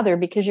even bother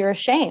because you're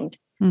ashamed.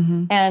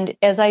 And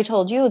as I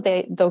told you,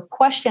 the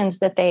questions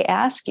that they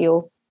ask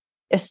you,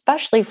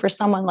 especially for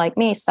someone like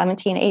me,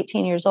 17,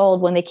 18 years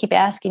old, when they keep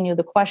asking you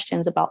the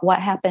questions about what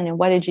happened and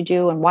what did you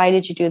do and why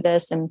did you do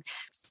this? And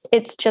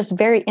it's just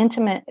very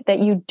intimate that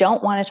you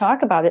don't want to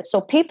talk about it. So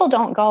people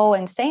don't go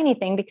and say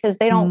anything because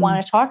they don't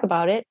want to talk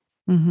about it.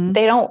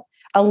 They don't.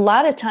 A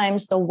lot of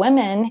times the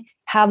women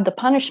have the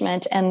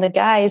punishment and the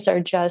guys are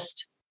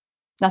just,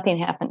 nothing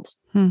happens.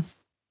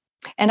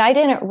 And I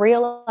didn't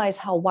realize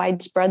how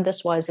widespread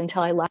this was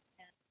until I left.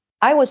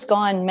 I was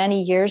gone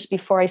many years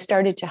before I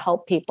started to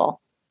help people.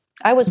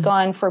 I was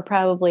gone for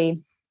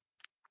probably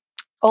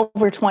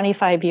over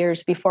 25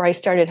 years before I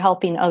started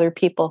helping other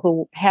people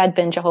who had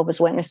been Jehovah's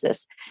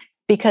Witnesses,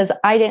 because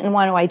I didn't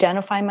want to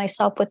identify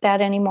myself with that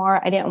anymore.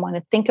 I didn't want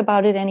to think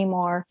about it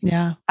anymore.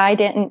 I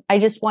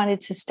just wanted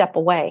to step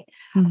away.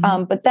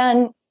 But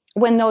then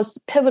when those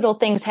pivotal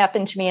things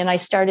happened to me and I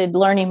started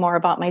learning more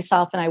about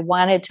myself and I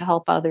wanted to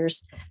help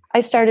others, I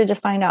started to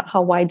find out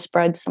how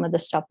widespread some of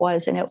this stuff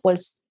was. And it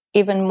was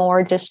even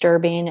more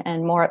disturbing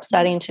and more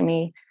upsetting to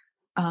me.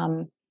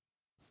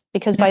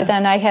 Because by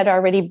then I had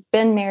already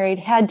been married,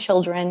 had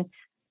children,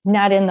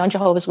 not in the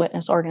Jehovah's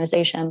Witness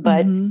organization,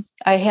 but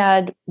I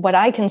had what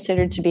I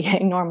considered to be a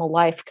normal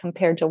life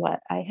compared to what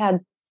I had.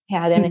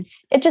 And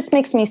it just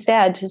makes me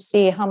sad to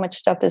see how much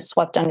stuff is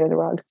swept under the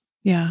rug.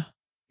 Yeah.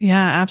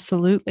 Yeah,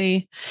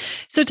 absolutely.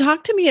 So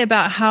talk to me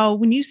about how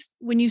when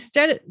you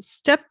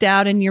stepped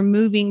out and you're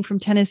moving from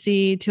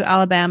Tennessee to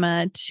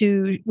Alabama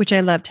to, which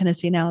I love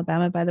Tennessee and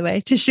Alabama, by the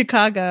way, to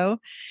Chicago,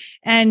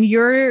 and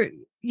you're,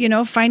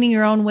 finding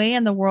your own way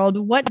in the world.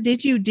 What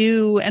did you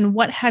do and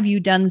what have you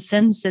done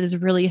since that has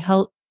really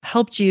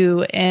helped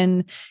you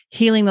in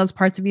healing those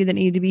parts of you that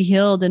need to be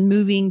healed and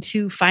moving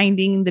to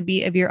finding the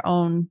beat of your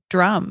own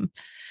drum?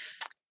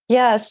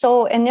 Yeah.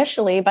 So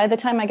initially, by the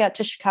time I got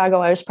to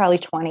Chicago, I was probably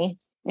 20.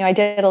 I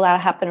did a lot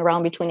of hopping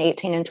around between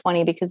 18 and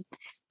 20, because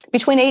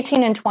between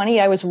 18 and 20,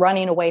 I was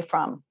running away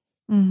from,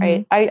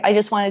 right? I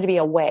just wanted to be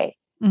away.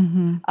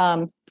 There's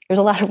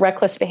a lot of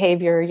reckless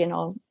behavior,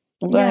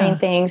 learning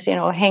things,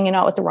 hanging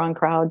out with the wrong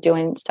crowd,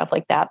 doing stuff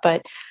like that.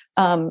 But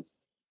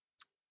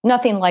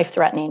nothing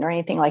life-threatening or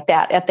anything like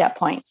that at that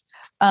point.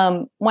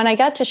 When I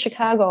got to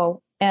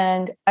Chicago,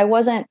 and I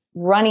wasn't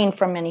running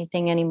from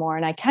anything anymore,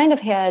 and I kind of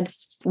had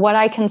what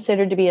I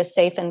considered to be a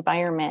safe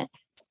environment,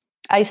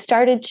 I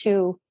started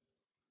to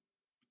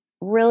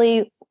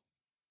really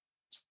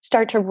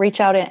start to reach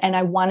out, and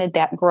I wanted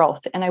that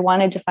growth, and I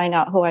wanted to find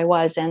out who I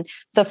was. And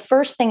the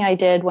first thing I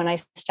did when I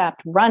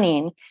stopped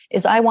running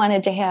is I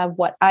wanted to have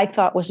what I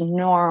thought was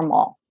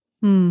normal.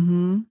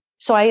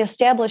 So I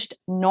established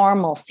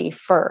normalcy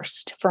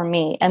first for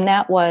me. And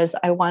that was,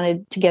 I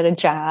wanted to get a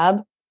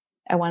job.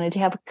 I wanted to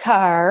have a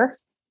car.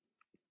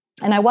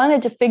 And I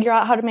wanted to figure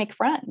out how to make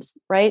friends,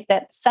 right?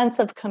 That sense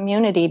of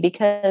community,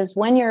 because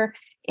when you're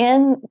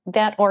in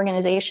that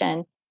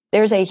organization,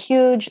 there's a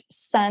huge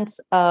sense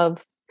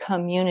of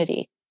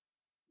community.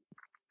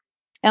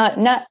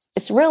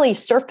 It's really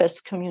surface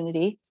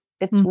community.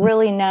 It's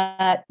really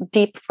not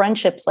deep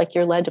friendships like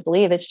you're led to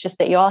believe. It's just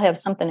that you all have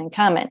something in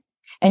common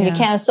and you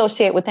can't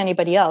associate with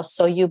anybody else.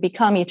 So you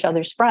become each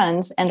other's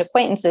friends and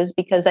acquaintances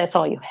because that's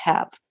all you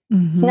have.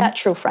 It's not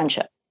true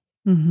friendship.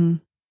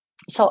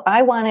 So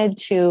I wanted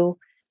to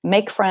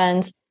make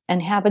friends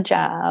and have a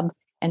job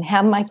and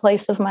have my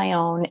place of my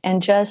own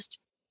and just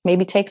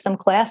maybe take some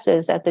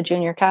classes at the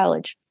junior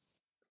college.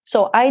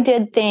 So I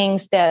did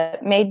things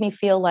that made me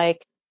feel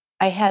like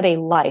I had a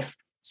life.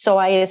 So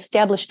I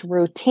established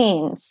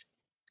routines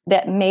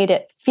that made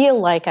it feel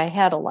like I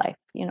had a life.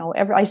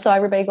 I saw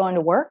everybody going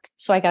to work,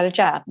 so I got a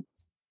job.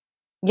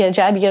 You get a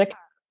job, you get a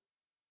car.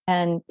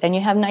 And then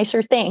you have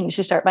nicer things.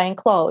 You start buying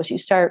clothes. You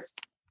start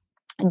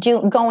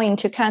going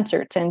to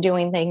concerts and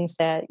doing things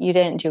that you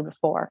didn't do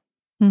before.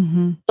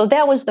 So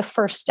that was the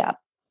first step.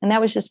 And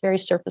that was just very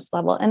surface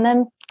level. And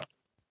then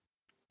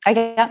I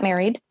got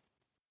married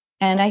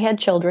and I had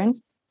children.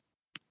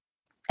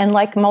 And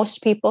like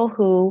most people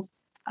who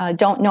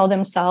don't know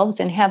themselves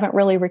and haven't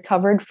really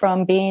recovered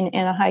from being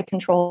in a high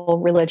control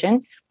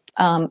religion,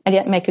 I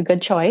didn't make a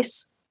good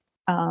choice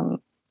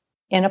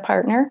in a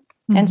partner.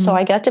 And so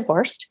I got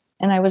divorced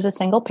and I was a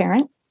single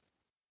parent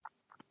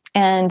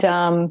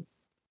and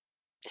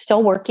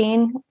still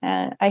working.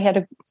 I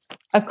had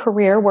a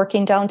career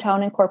working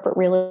downtown in corporate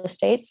real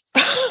estate.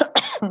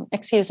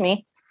 Excuse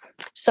me.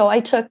 So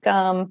I took,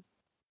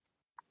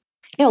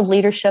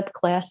 leadership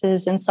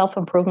classes and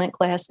self-improvement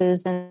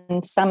classes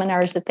and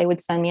seminars that they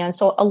would send me on.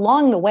 So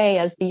along the way,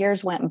 as the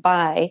years went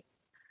by,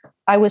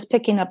 I was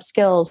picking up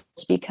skills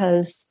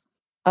because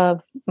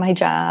of my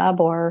job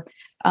or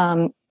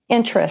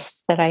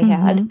interests that I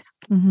had.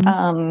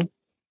 I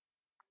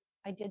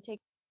did take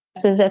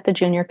classes at the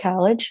junior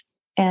college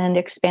and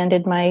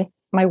expanded my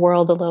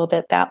world a little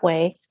bit that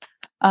way.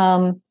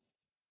 And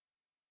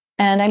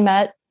I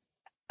met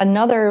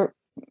another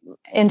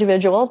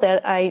individual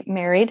that I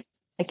married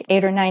like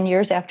 8 or 9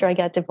 years after I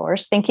got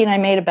divorced, thinking I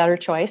made a better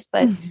choice.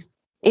 But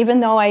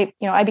even though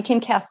I became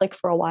Catholic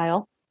for a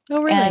while,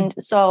 Oh, really? And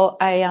so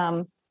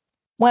I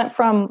went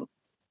from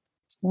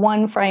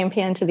one frying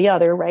pan to the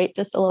other, right?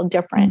 Just a little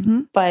different.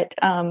 Mm-hmm. But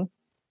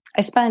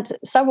I spent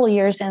several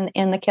years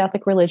in the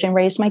Catholic religion,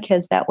 raised my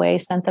kids that way,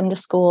 sent them to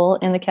school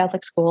in the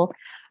Catholic school.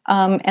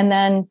 And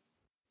then,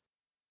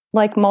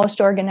 like most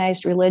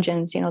organized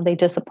religions, they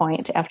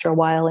disappoint after a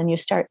while, and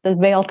the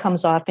veil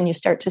comes off and you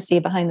start to see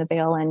behind the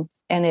veil, and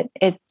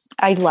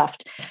I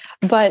left.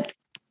 But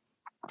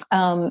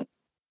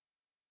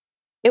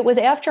it was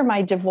after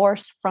my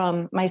divorce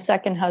from my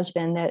second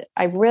husband that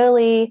I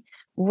really,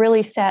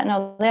 really sat.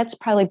 Now, that's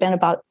probably been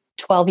about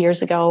 12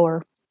 years ago,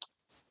 or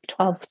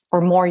 12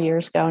 or more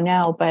years ago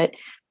now. But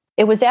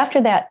it was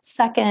after that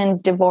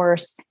second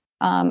divorce.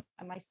 My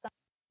son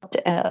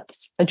had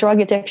a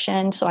drug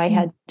addiction, so I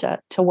had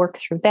to work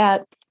through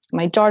that.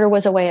 My daughter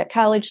was away at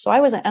college, so I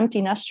was an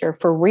empty nester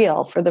for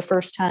real for the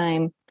first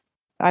time.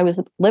 I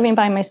was living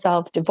by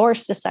myself,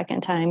 divorced the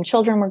second time,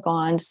 children were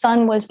gone,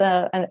 son was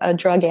a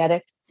drug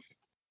addict.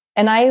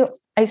 And I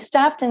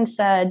stopped and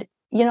said,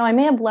 I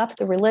may have left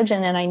the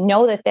religion, and I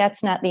know that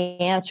that's not the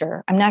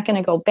answer. I'm not going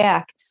to go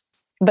back.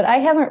 But I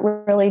haven't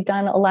really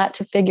done a lot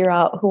to figure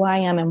out who I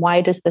am and why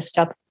does this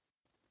stuff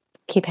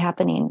keep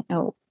happening?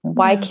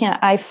 Why can't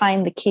I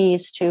find the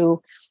keys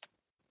to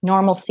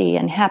normalcy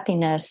and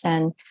happiness?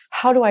 And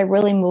how do I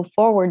really move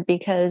forward?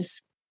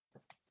 Because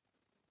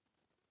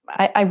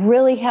I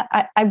really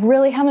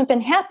haven't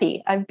been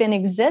happy. I've been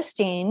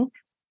existing,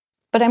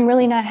 but I'm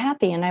really not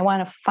happy. And I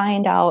want to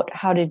find out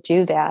how to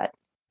do that.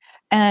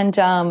 And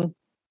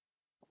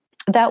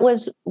that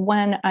was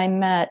when I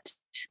met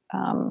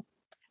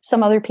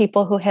some other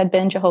people who had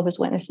been Jehovah's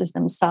Witnesses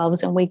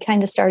themselves. And we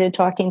kind of started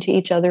talking to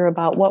each other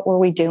about what were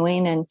we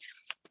doing. And,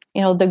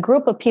 the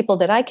group of people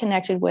that I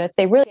connected with,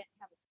 they really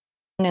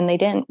and they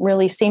didn't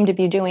really seem to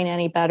be doing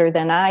any better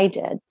than I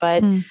did.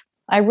 But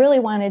I really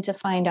wanted to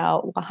find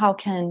out, well, how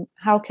can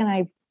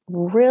I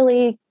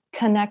really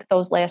connect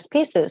those last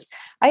pieces?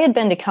 I had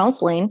been to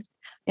counseling,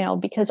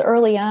 because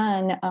early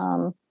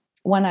on,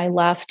 when I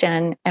left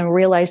and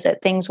realized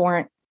that things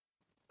weren't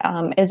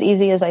as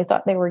easy as I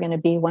thought they were going to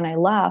be when I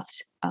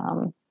left,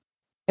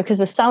 because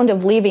the sound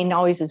of leaving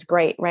always is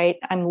great, right?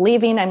 I'm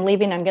leaving, I'm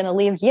going to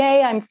leave.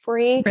 Yay, I'm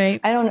free.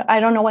 Right. I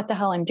don't know what the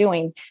hell I'm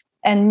doing,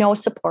 and no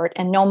support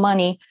and no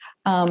money.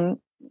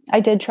 I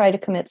did try to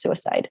commit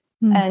suicide.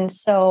 And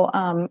so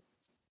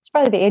it's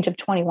probably the age of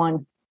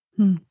 21.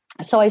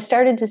 So I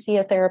started to see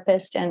a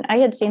therapist, and I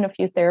had seen a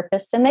few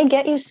therapists, and they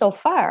get you so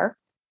far.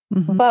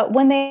 But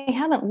when they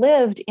haven't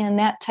lived in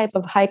that type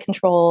of high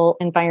control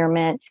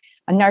environment,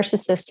 a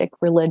narcissistic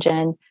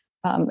religion,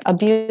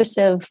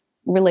 abusive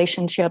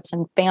relationships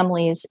and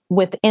families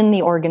within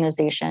the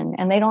organization,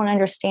 and they don't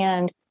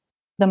understand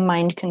the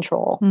mind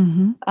control,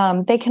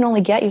 they can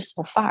only get you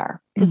so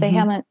far because they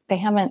haven't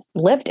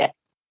lived it.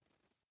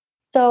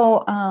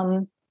 So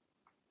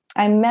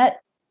I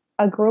met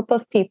a group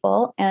of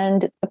people,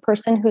 and the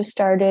person who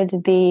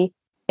started the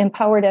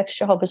Empowered Ex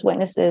Jehovah's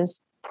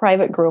Witnesses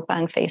private group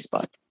on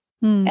Facebook.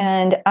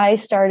 And I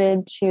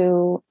started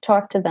to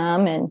talk to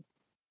them and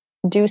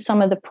do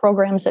some of the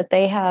programs that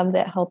they have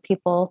that help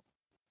people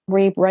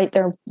rewrite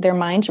their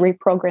minds,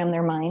 reprogram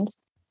their minds.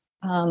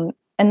 And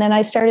then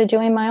I started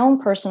doing my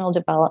own personal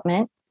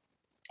development,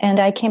 and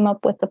I came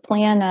up with a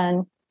plan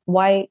on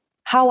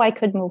how I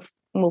could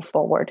move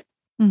forward.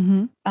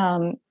 And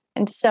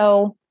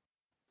so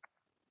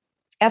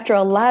after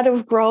a lot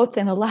of growth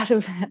and a lot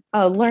of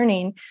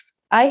learning,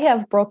 I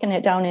have broken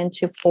it down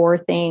into 4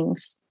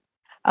 things.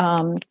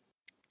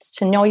 It's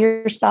to know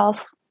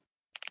yourself,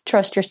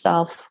 trust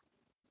yourself,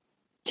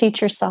 teach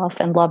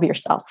yourself, and love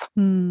yourself.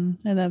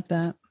 I love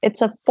that.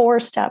 It's a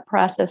 4-step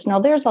process. Now,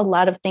 there's a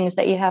lot of things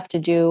that you have to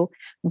do,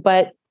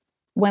 but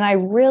when I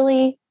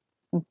really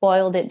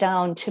boiled it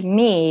down to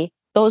me,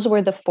 those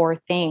were the 4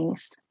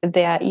 things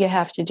that you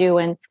have to do.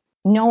 And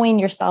knowing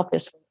yourself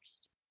is first.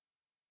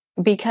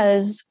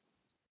 Because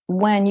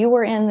when you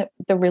were in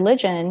the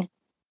religion,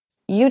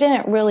 you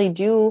didn't really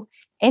do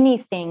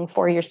anything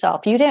for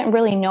yourself. You didn't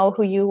really know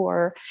who you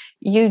were.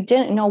 You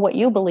didn't know what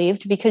you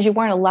believed because you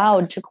weren't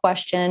allowed to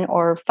question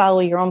or follow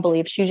your own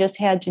beliefs. You just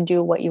had to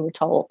do what you were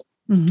told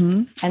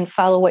and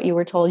follow what you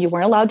were told. You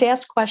weren't allowed to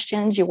ask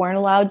questions. You weren't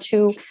allowed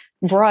to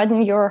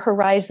broaden your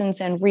horizons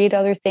and read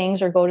other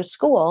things or go to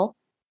school.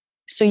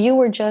 So you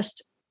were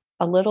just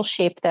a little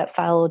sheep that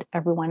followed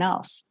everyone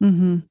else.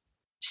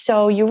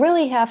 So you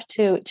really have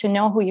to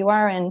know who you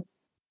are. And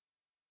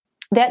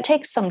that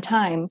takes some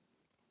time.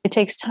 It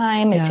takes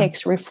time. It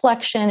takes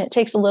reflection. It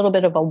takes a little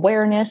bit of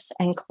awareness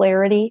and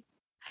clarity.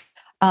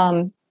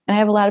 And I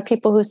have a lot of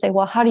people who say,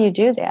 well, how do you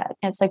do that?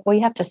 And it's like, well,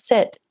 you have to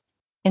sit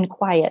in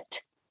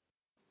quiet,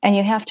 and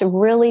you have to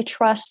really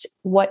trust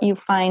what you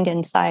find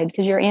inside,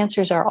 because your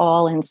answers are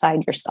all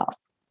inside yourself.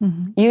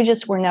 You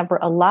just were never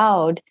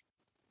allowed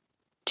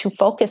to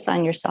focus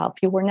on yourself.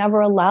 You were never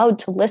allowed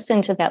to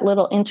listen to that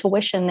little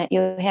intuition that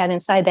you had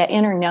inside, that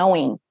inner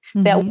knowing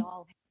that we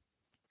all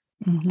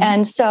have.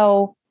 And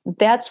so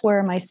that's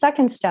where my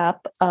second step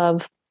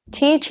of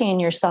teaching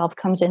yourself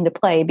comes into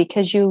play,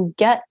 because you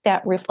get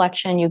that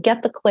reflection, you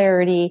get the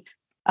clarity,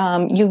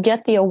 You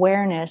get the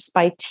awareness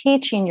by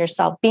teaching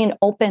yourself, being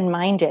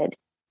open-minded.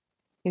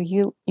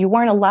 You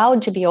weren't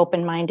allowed to be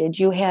open-minded.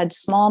 You had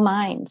small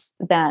minds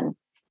then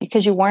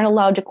because you weren't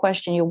allowed to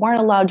question. You weren't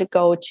allowed to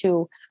go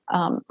to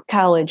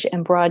college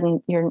and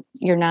broaden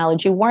your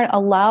knowledge. You weren't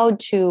allowed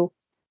to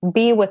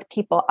be with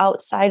people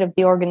outside of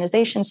the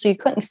organization, so you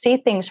couldn't see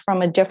things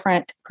from a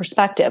different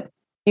perspective.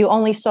 You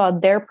only saw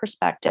their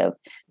perspective,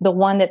 the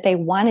one that they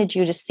wanted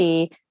you to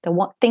see,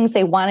 things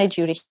they wanted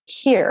you to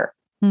hear.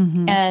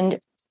 Mm-hmm.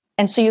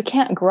 And so you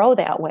can't grow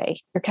that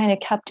way. You're kind of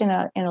kept in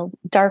a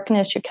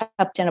darkness. You're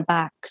kept in a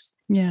box.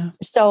 Yeah.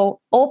 So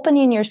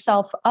opening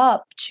yourself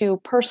up to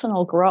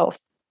personal growth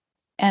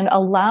and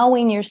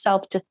allowing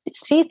yourself to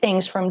see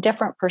things from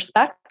different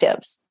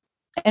perspectives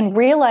and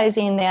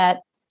realizing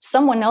that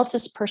someone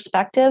else's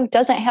perspective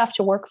doesn't have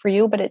to work for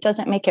you, but it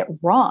doesn't make it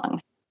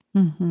wrong.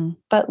 Mm-hmm.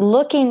 But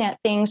looking at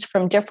things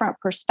from different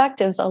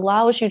perspectives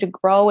allows you to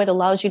grow. It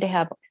allows you to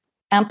have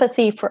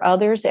empathy for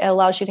others. It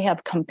allows you to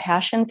have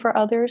compassion for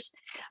others.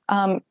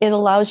 It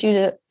allows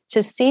you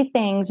to see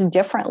things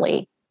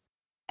differently.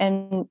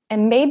 And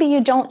maybe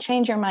you don't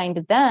change your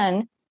mind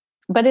then,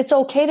 but it's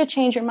okay to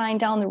change your mind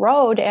down the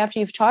road after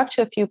you've talked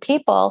to a few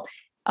people.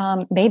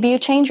 Maybe you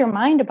change your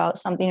mind about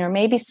something, or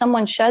maybe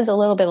someone sheds a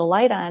little bit of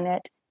light on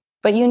it.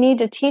 But you need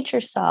to teach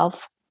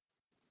yourself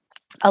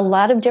a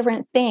lot of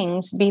different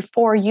things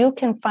before you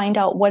can find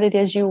out what it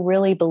is you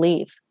really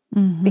believe.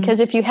 Mm-hmm. Because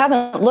if you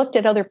haven't looked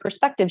at other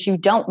perspectives, you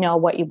don't know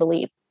what you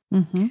believe.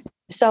 Mm-hmm.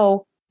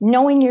 So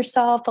knowing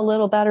yourself a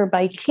little better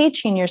by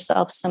teaching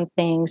yourself some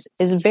things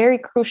is very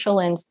crucial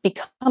in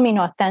becoming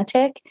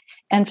authentic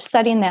and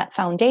setting that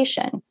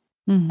foundation.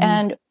 Mm-hmm.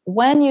 And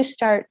when you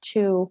start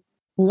to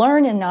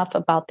learn enough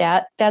about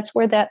that, that's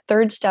where that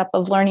third step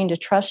of learning to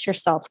trust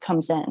yourself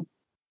comes in.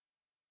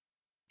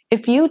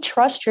 If you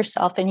trust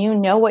yourself and you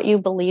know what you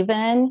believe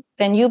in,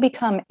 then you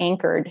become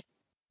anchored.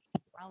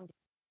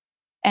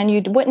 And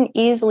you wouldn't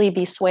easily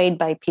be swayed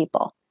by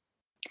people.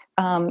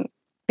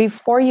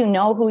 Before you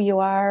know who you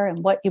are and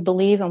what you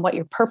believe and what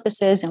your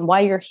purpose is and why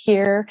you're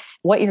here,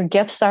 what your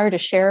gifts are to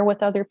share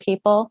with other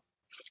people,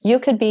 you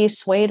could be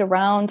swayed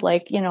around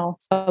like,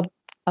 a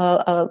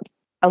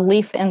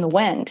leaf in the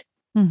wind.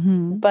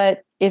 Mm-hmm.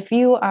 But if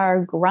you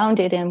are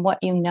grounded in what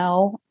you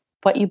know,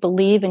 what you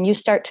believe, and you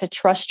start to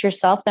trust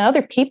yourself, then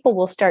other people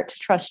will start to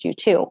trust you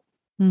too.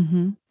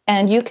 Mm-hmm.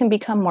 And you can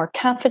become more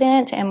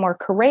confident and more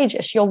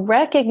courageous. You'll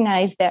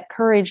recognize that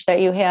courage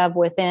that you have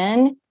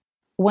within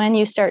when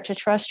you start to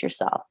trust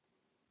yourself.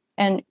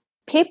 And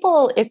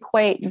people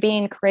equate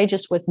being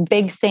courageous with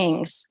big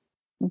things,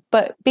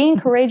 but being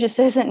courageous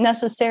isn't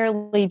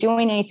necessarily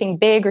doing anything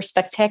big or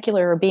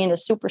spectacular or being a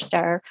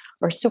superstar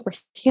or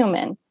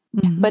superhuman,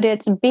 Mm-hmm. but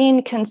it's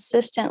being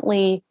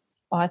consistently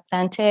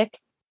authentic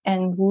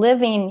and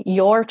living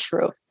your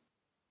truth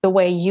the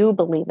way you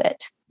believe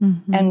it.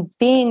 Mm-hmm. And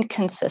being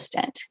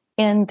consistent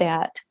in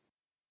that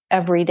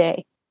every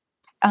day.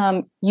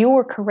 You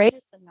were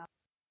courageous enough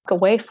to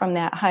walk away from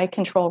that high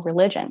control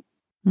religion.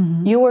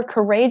 Mm-hmm. You were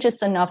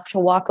courageous enough to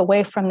walk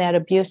away from that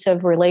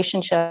abusive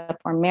relationship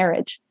or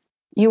marriage.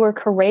 You were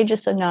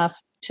courageous enough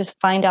to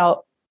find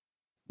out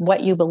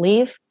what you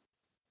believe.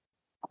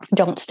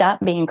 Don't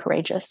stop being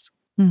courageous.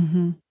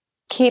 Mm-hmm.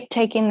 Keep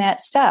taking that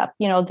step.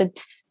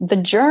 The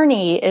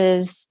journey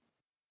is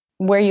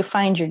where you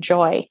find your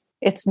joy.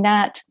 It's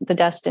not the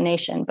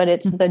destination, but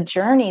it's the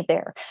journey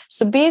there.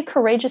 So be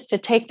courageous to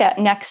take that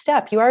next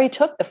step. You already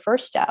took the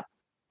first step.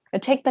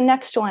 But take the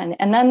next one,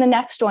 and then the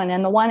next one,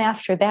 and the one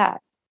after that.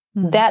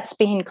 Mm-hmm. That's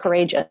being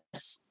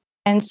courageous.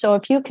 And so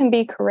if you can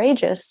be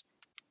courageous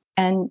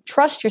and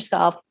trust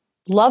yourself,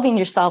 loving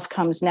yourself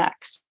comes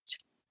next.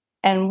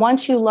 And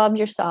once you love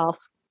yourself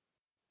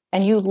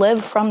and you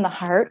live from the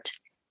heart,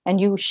 and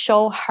you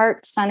show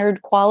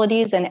heart-centered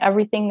qualities in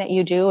everything that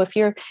you do, if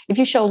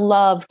you show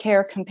love,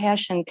 care,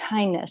 compassion,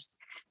 kindness,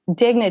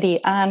 dignity,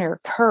 honor,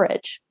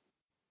 courage,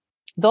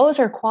 those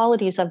are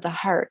qualities of the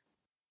heart.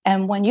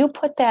 And when you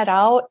put that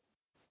out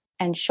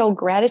and show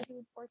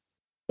gratitude for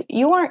it,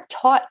 you aren't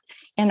taught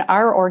in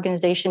our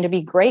organization to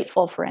be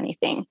grateful for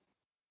anything.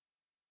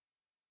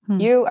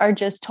 You are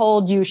just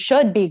told you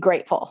should be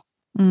grateful.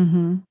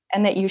 Mm-hmm.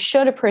 And that you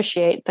should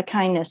appreciate the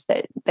kindness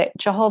that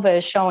Jehovah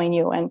is showing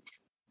you. And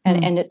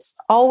it's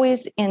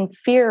always in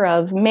fear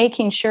of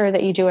making sure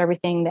that you do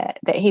everything that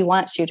he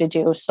wants you to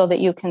do so that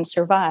you can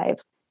survive.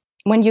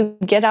 When you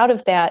get out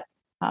of that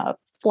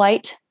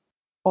flight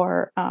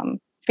or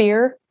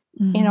fear,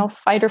 mm-hmm.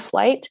 Fight or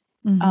flight,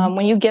 mm-hmm.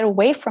 When you get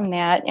away from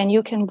that and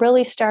you can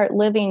really start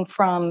living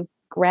from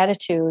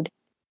gratitude,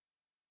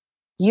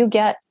 you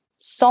get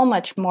so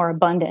much more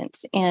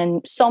abundance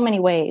in so many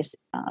ways.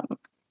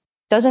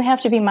 Doesn't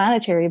have to be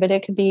monetary, but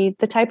it could be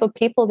the type of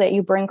people that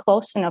you bring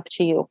close enough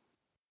to you.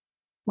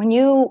 When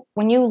you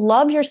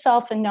love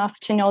yourself enough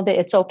to know that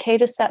it's okay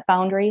to set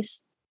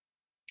boundaries,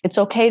 it's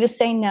okay to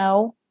say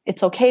no,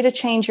 it's okay to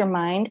change your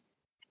mind.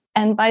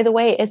 And by the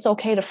way, it's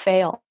okay to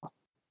fail.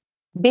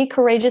 Be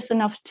courageous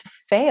enough to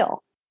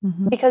fail,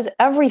 mm-hmm. because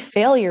every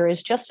failure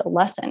is just a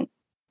lesson.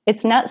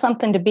 It's not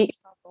something to beat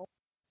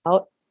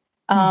yourself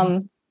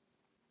about.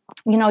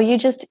 you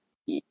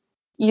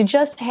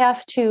just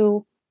have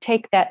to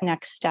take that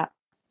next step.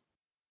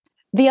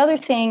 The other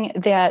thing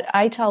that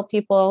I tell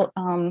people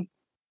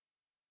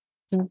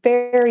is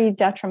very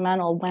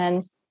detrimental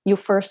when you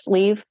first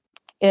leave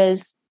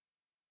is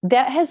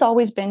that has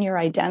always been your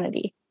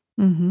identity.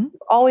 Mm-hmm.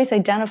 You've always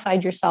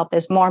identified yourself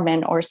as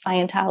Mormon or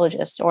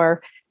Scientologist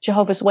or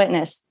Jehovah's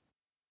Witness.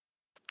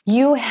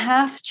 You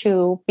have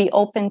to be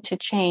open to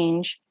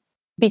change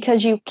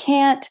because you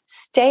can't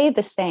stay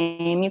the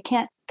same. You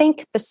can't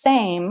think the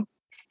same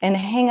and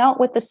hang out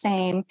with the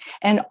same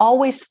and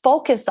always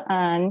focus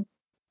on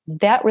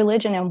that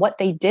religion and what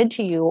they did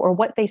to you or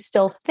what they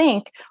still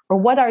think or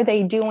what are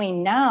they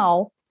doing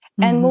now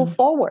and Mm-hmm. move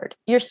forward.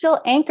 You're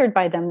still anchored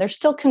by them. They're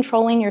still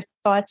controlling your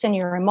thoughts and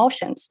your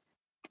emotions.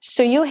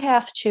 So you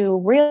have to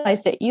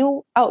realize that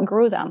you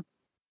outgrew them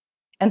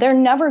and they're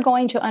never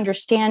going to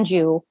understand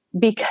you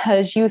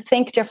because you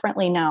think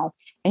differently now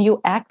and you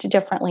act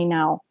differently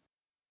now.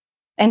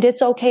 And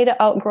it's okay to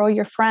outgrow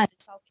your friends.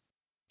 It's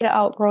okay to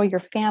outgrow your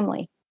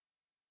family.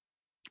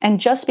 And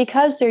just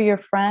because they're your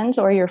friends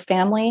or your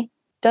family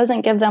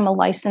doesn't give them a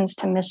license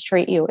to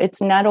mistreat you.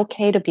 It's not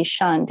okay to be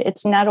shunned.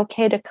 It's not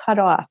okay to cut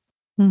off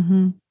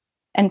Mm-hmm.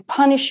 and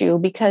punish you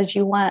because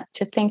you want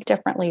to think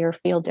differently or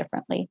feel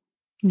differently.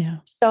 Yeah.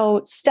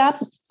 So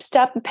stop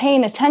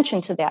paying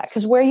attention to that,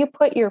 because where you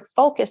put your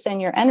focus and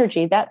your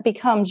energy, that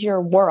becomes your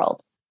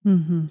world.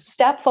 Mm-hmm.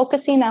 Stop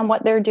focusing on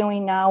what they're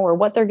doing now or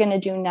what they're going to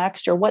do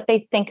next or what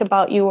they think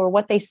about you or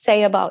what they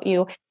say about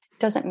you. It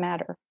doesn't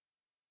matter.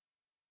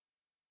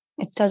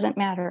 It doesn't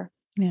matter.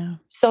 Yeah.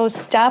 So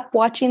stop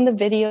watching the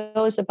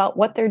videos about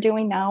what they're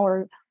doing now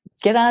or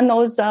get on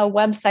those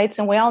websites,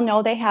 and we all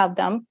know they have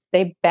them.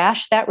 They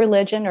bash that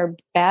religion or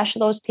bash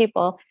those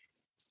people.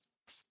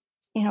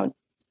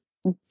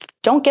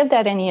 Don't give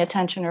that any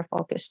attention or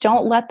focus.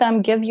 Don't let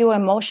them give you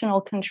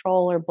emotional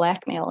control or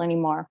blackmail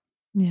anymore.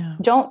 Yeah.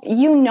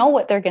 You know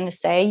what they're going to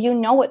say. You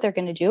know what they're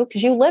going to do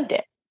because you lived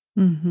it.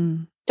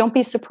 Mm-hmm. Don't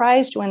be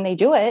surprised when they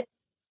do it,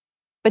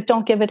 but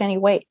don't give it any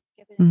weight.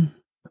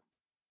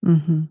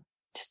 Mm-hmm.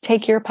 Just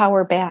take your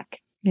power back.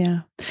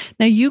 Yeah.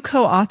 Now you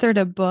co-authored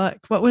a book.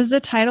 What was the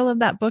title of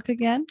that book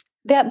again?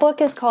 That book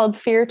is called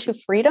Fear to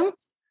Freedom.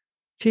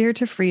 Fear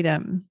to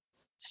Freedom.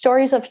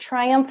 Stories of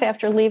Triumph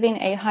After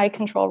Leaving a High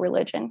Control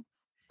Religion.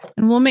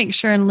 And we'll make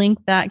sure and link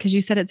that because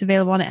you said it's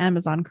available on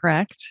Amazon,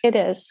 correct? It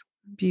is.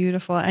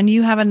 Beautiful. And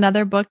you have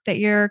another book that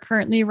you're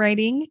currently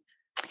writing?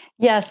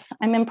 Yes,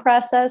 I'm in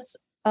process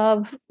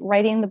of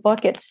writing the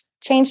book. It's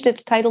changed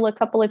its title a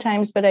couple of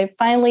times, but I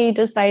finally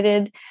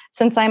decided,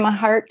 since I'm a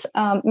heart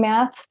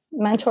math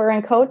mentor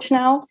and coach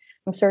now,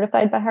 I'm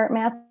certified by Heart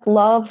Math,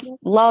 love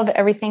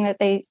everything that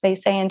they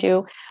say and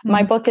do. Mm-hmm.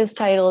 My book is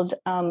titled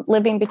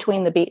Living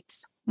Between the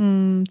Beats.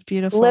 It's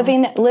beautiful.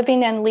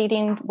 Living and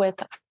leading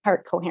with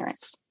heart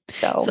coherence.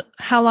 So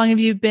how long have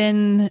you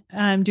been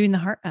doing the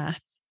Heart Math?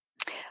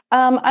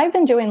 I've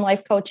been doing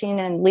life coaching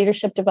and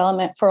leadership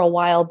development for a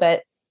while,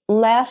 but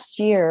last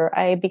year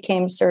I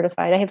became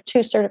certified. I have 2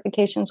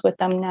 certifications with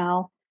them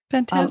now.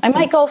 Fantastic. I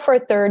might go for a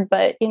third,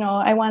 but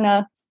I want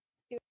to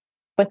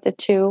with the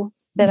 2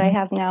 that I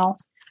have now.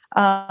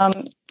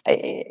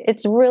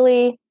 It's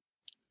really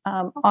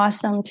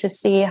awesome to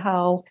see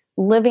how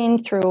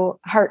living through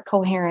heart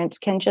coherence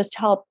can just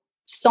help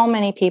so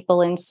many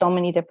people in so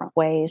many different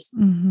ways.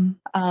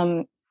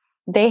 Mm-hmm.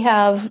 They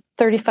have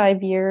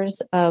 35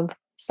 years of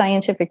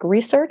scientific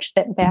research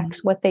that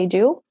backs what they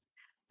do.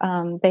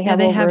 They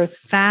have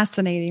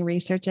fascinating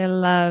research. I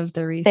love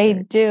the research. They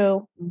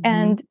do. Mm-hmm.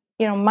 And,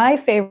 my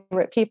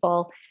favorite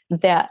people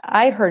that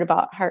I heard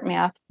about Heart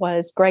Math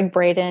was Greg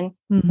Braden,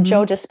 mm-hmm.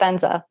 Joe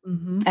Dispenza,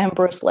 mm-hmm. and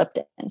Bruce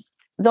Lipton.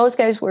 Those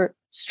guys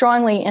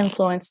strongly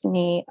influenced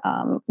me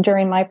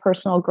during my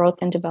personal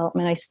growth and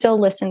development. I still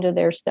listen to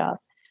their stuff.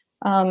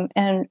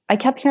 And I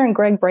kept hearing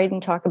Greg Braden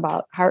talk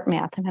about Heart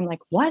Math. And I'm like,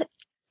 what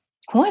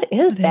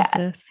is that?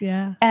 This?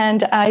 Yeah.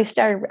 And I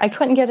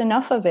couldn't get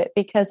enough of it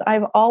because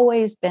I've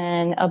always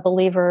been a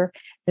believer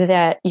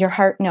that your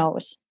heart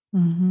knows.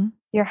 Mm-hmm.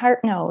 Your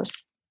heart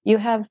knows. You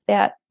have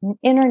that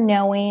inner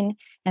knowing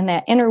and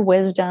that inner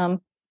wisdom.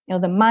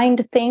 The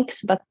mind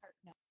thinks, but the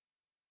heart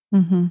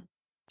knows. Mm-hmm.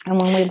 And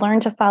when we learn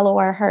to follow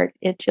our heart,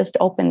 it just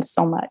opens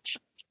so much.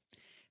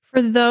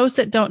 For those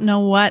that don't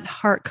know what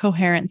heart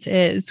coherence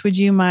is, would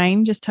you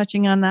mind just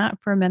touching on that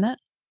for a minute?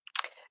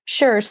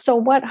 Sure. So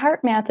what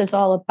Heart Math is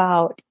all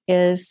about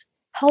is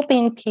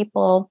helping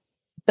people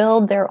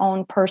build their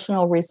own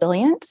personal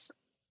resilience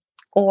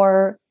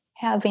or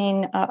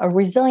having a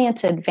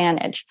resilience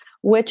advantage,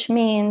 which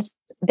means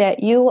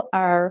that you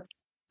are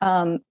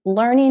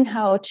learning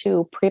how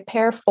to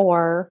prepare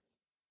for,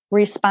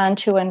 respond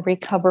to, and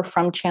recover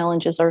from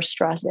challenges or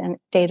stress in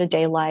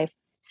day-to-day life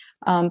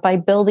by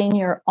building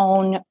your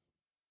own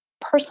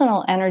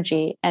personal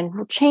energy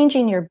and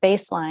changing your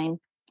baseline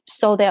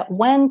so that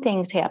when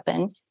things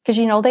happen, because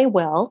they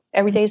will,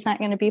 every day is not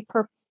going to be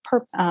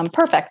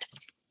perfect.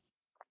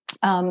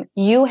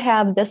 You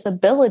have this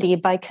ability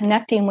by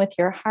connecting with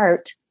your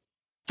heart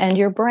and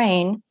your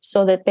brain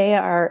so that they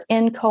are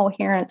in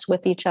coherence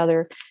with each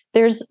other.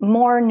 There's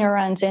more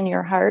neurons in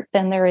your heart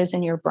than there is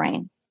in your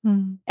brain.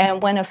 Mm.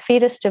 And when a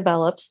fetus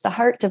develops, the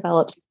heart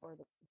develops.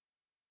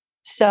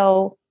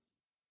 So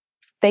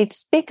they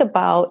speak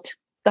about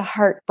the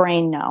heart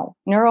brain now.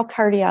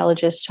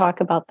 Neurocardiologists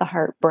talk about the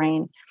heart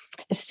brain.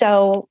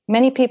 So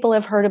many people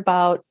have heard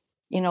about,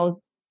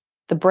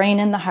 the brain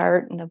in the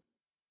heart and the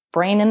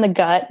brain in the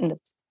gut and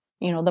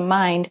the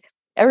mind.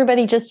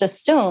 Everybody just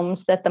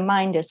assumes that the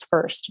mind is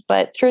first.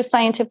 But through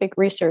scientific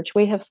research,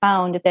 we have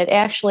found that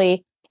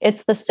actually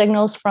it's the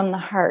signals from the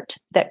heart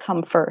that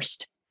come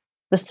first.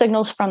 The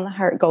signals from the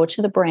heart go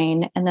to the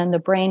brain, and then the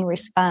brain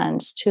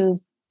responds to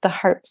the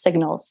heart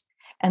signals.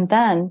 And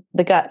then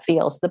the gut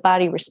feels, the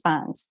body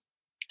responds.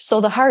 So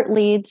the heart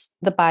leads,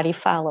 the body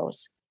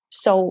follows.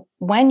 So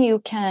when you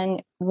can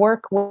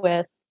work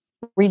with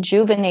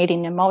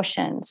rejuvenating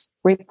emotions,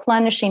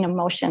 replenishing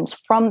emotions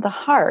from the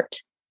heart,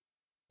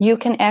 you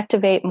can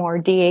activate more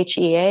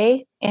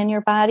DHEA in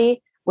your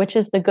body, which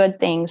is the good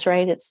things,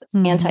 right? It's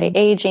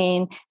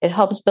anti-aging. It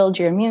helps build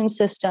your immune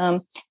system.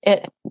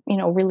 It,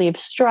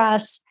 relieves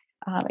stress.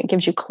 It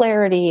gives you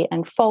clarity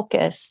and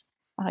focus.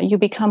 You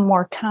become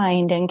more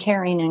kind and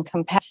caring and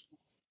compassionate.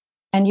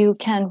 And you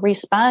can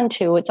respond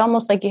to, it's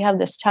almost like you have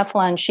this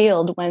Teflon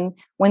shield.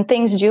 When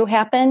things do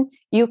happen,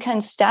 you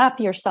can stop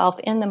yourself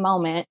in the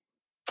moment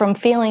from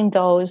feeling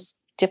those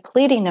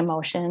depleting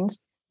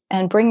emotions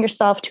and bring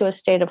yourself to a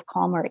state of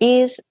calm or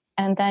ease.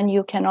 And then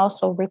you can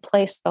also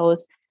replace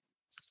those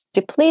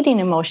depleting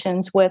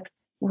emotions with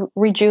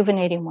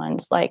rejuvenating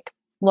ones like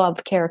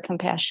love, care,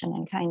 compassion,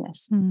 and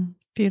kindness.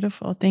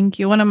 Beautiful. Thank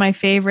you. One of my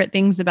favorite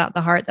things about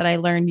the heart that I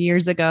learned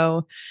years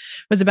ago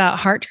was about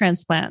heart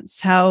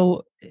transplants,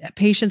 how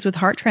patients with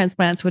heart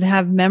transplants would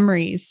have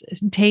memories,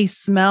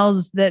 taste,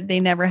 smells that they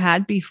never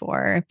had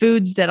before,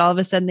 foods that all of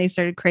a sudden they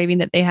started craving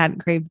that they hadn't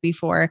craved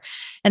before.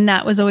 And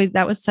that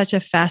was such a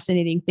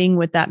fascinating thing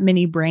with that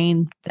mini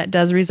brain that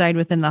does reside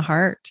within the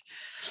heart.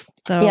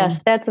 So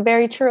yes, that's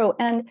very true.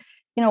 And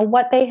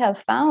what they have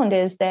found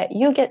is that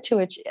you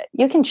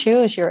can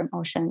choose your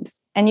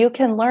emotions, and you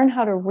can learn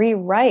how to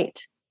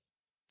rewrite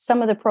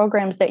some of the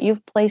programs that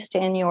you've placed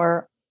in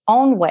your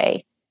own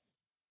way,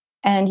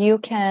 and you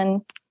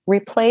can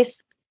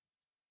replace.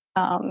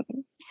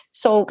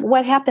 So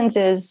what happens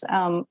is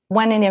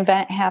when an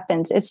event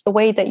happens, it's the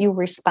way that you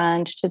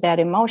respond to that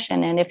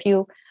emotion, and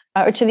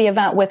or to the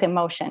event with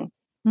emotion.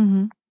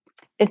 Mm-hmm.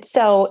 It's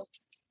so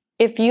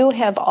if you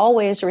have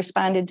always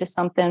responded to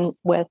something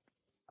with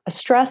a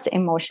stress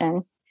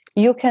emotion,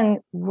 you can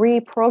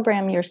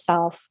reprogram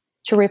yourself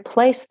to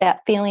replace that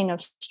feeling of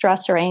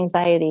stress or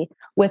anxiety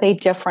with a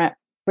different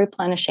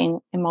replenishing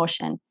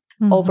emotion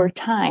over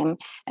time.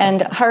 And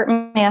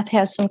HeartMath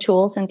has some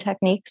tools and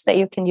techniques that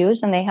you can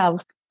use, and they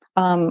have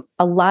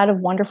a lot of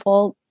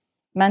wonderful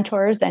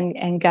mentors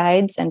and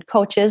guides and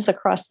coaches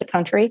across the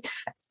country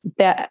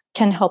that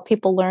can help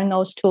people learn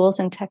those tools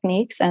and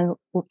techniques and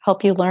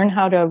help you learn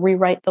how to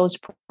rewrite those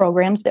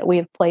programs that we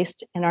have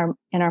placed in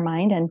our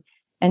mind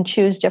and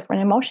choose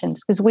different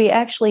emotions, because we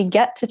actually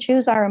get to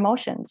choose our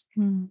emotions.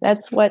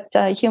 That's what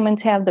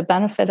humans have the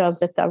benefit of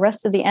that the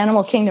rest of the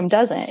animal kingdom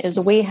doesn't, is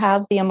we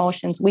have the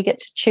emotions. We get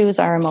to choose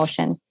our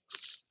emotion,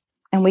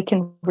 and we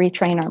can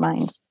retrain our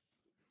minds.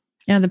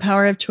 Yeah, the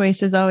power of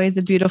choice is always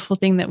a beautiful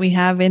thing that we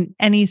have in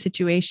any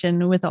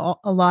situation with a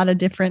lot of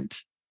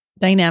different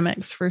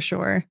dynamics, for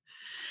sure.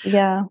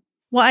 Yeah.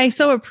 Well, I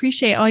so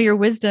appreciate all your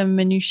wisdom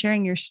and you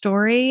sharing your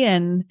story.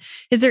 And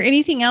is there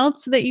anything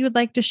else that you would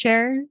like to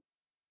share?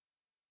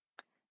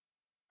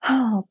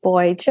 Oh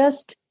boy,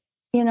 just,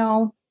 be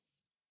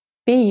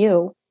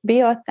you,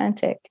 be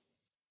authentic.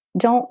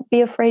 Don't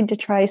be afraid to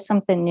try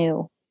something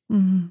new.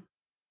 Mm-hmm.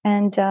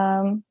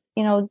 And,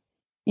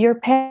 your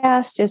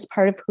past is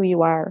part of who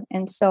you are.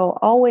 And so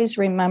always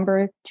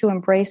remember to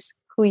embrace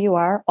who you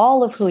are,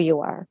 all of who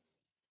you are.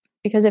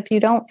 Because if you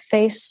don't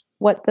face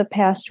what the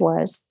past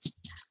was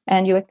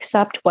and you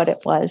accept what it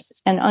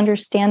was and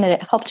understand that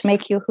it helped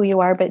make you who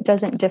you are, but it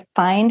doesn't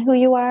define who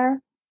you are,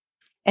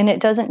 and it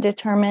doesn't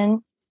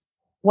determine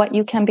what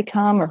you can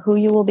become or who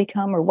you will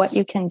become or what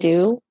you can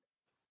do,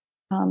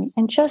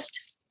 and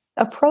just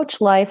approach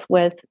life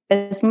with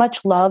as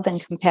much love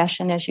and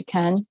compassion as you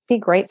can. Be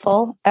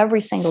grateful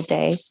every single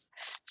day,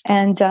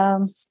 and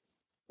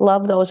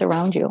love those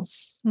around you.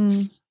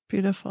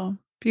 Beautiful.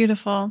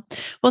 Beautiful.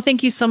 Well,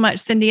 thank you so much,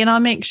 Cindy. And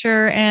I'll make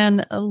sure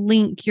and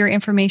link your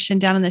information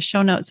down in the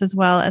show notes, as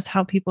well as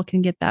how people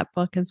can get that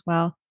book as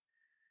well.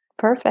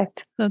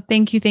 Perfect. So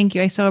thank you. Thank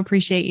you. I so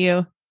appreciate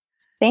you.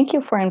 Thank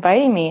you for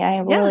inviting me. I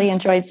really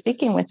enjoyed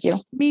speaking with you.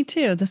 Me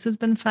too. This has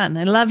been fun.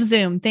 I love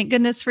Zoom. Thank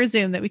goodness for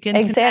Zoom, that we can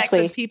connect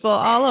with people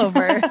all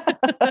over.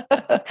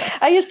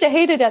 I used to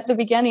hate it at the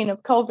beginning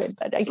of COVID,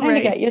 but I kind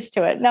of got used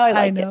to it. Now I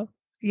like it.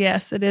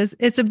 Yes, it is.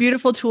 It's a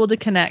beautiful tool to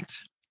connect.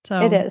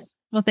 So it is.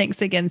 Well,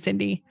 thanks again,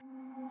 Cindy.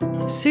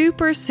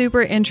 Super,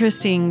 super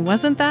interesting,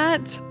 wasn't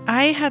that?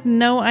 I had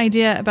no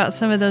idea about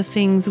some of those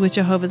things with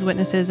Jehovah's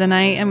Witnesses. And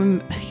I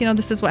am,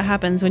 this is what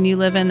happens when you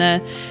live in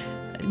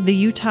the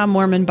Utah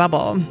Mormon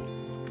bubble.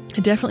 I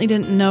definitely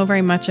didn't know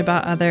very much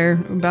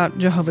about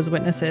Jehovah's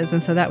Witnesses,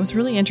 and so that was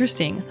really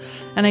interesting.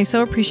 And I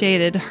so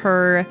appreciated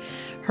her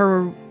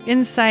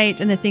insight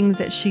and the things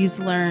that she's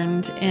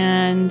learned.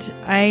 And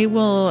I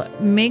will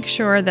make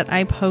sure that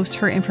I post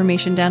her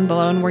information down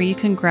below and where you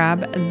can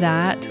grab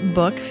that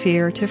book,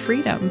 Fear to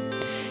Freedom.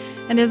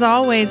 And as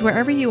always,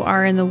 wherever you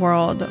are in the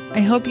world, I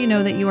hope you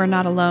know that you are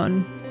not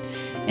alone.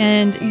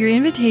 And your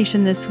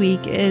invitation this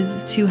week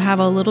is to have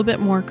a little bit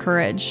more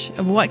courage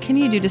of what can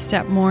you do to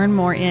step more and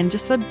more in,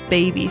 just a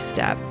baby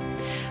step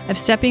of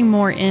stepping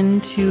more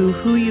into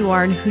who you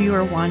are and who you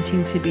are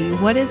wanting to be.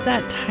 What is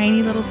that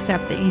tiny little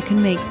step that you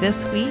can make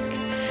this week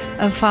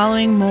of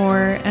following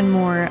more and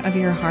more of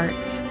your heart?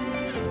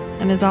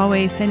 And as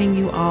always, sending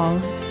you all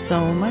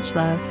so much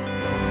love.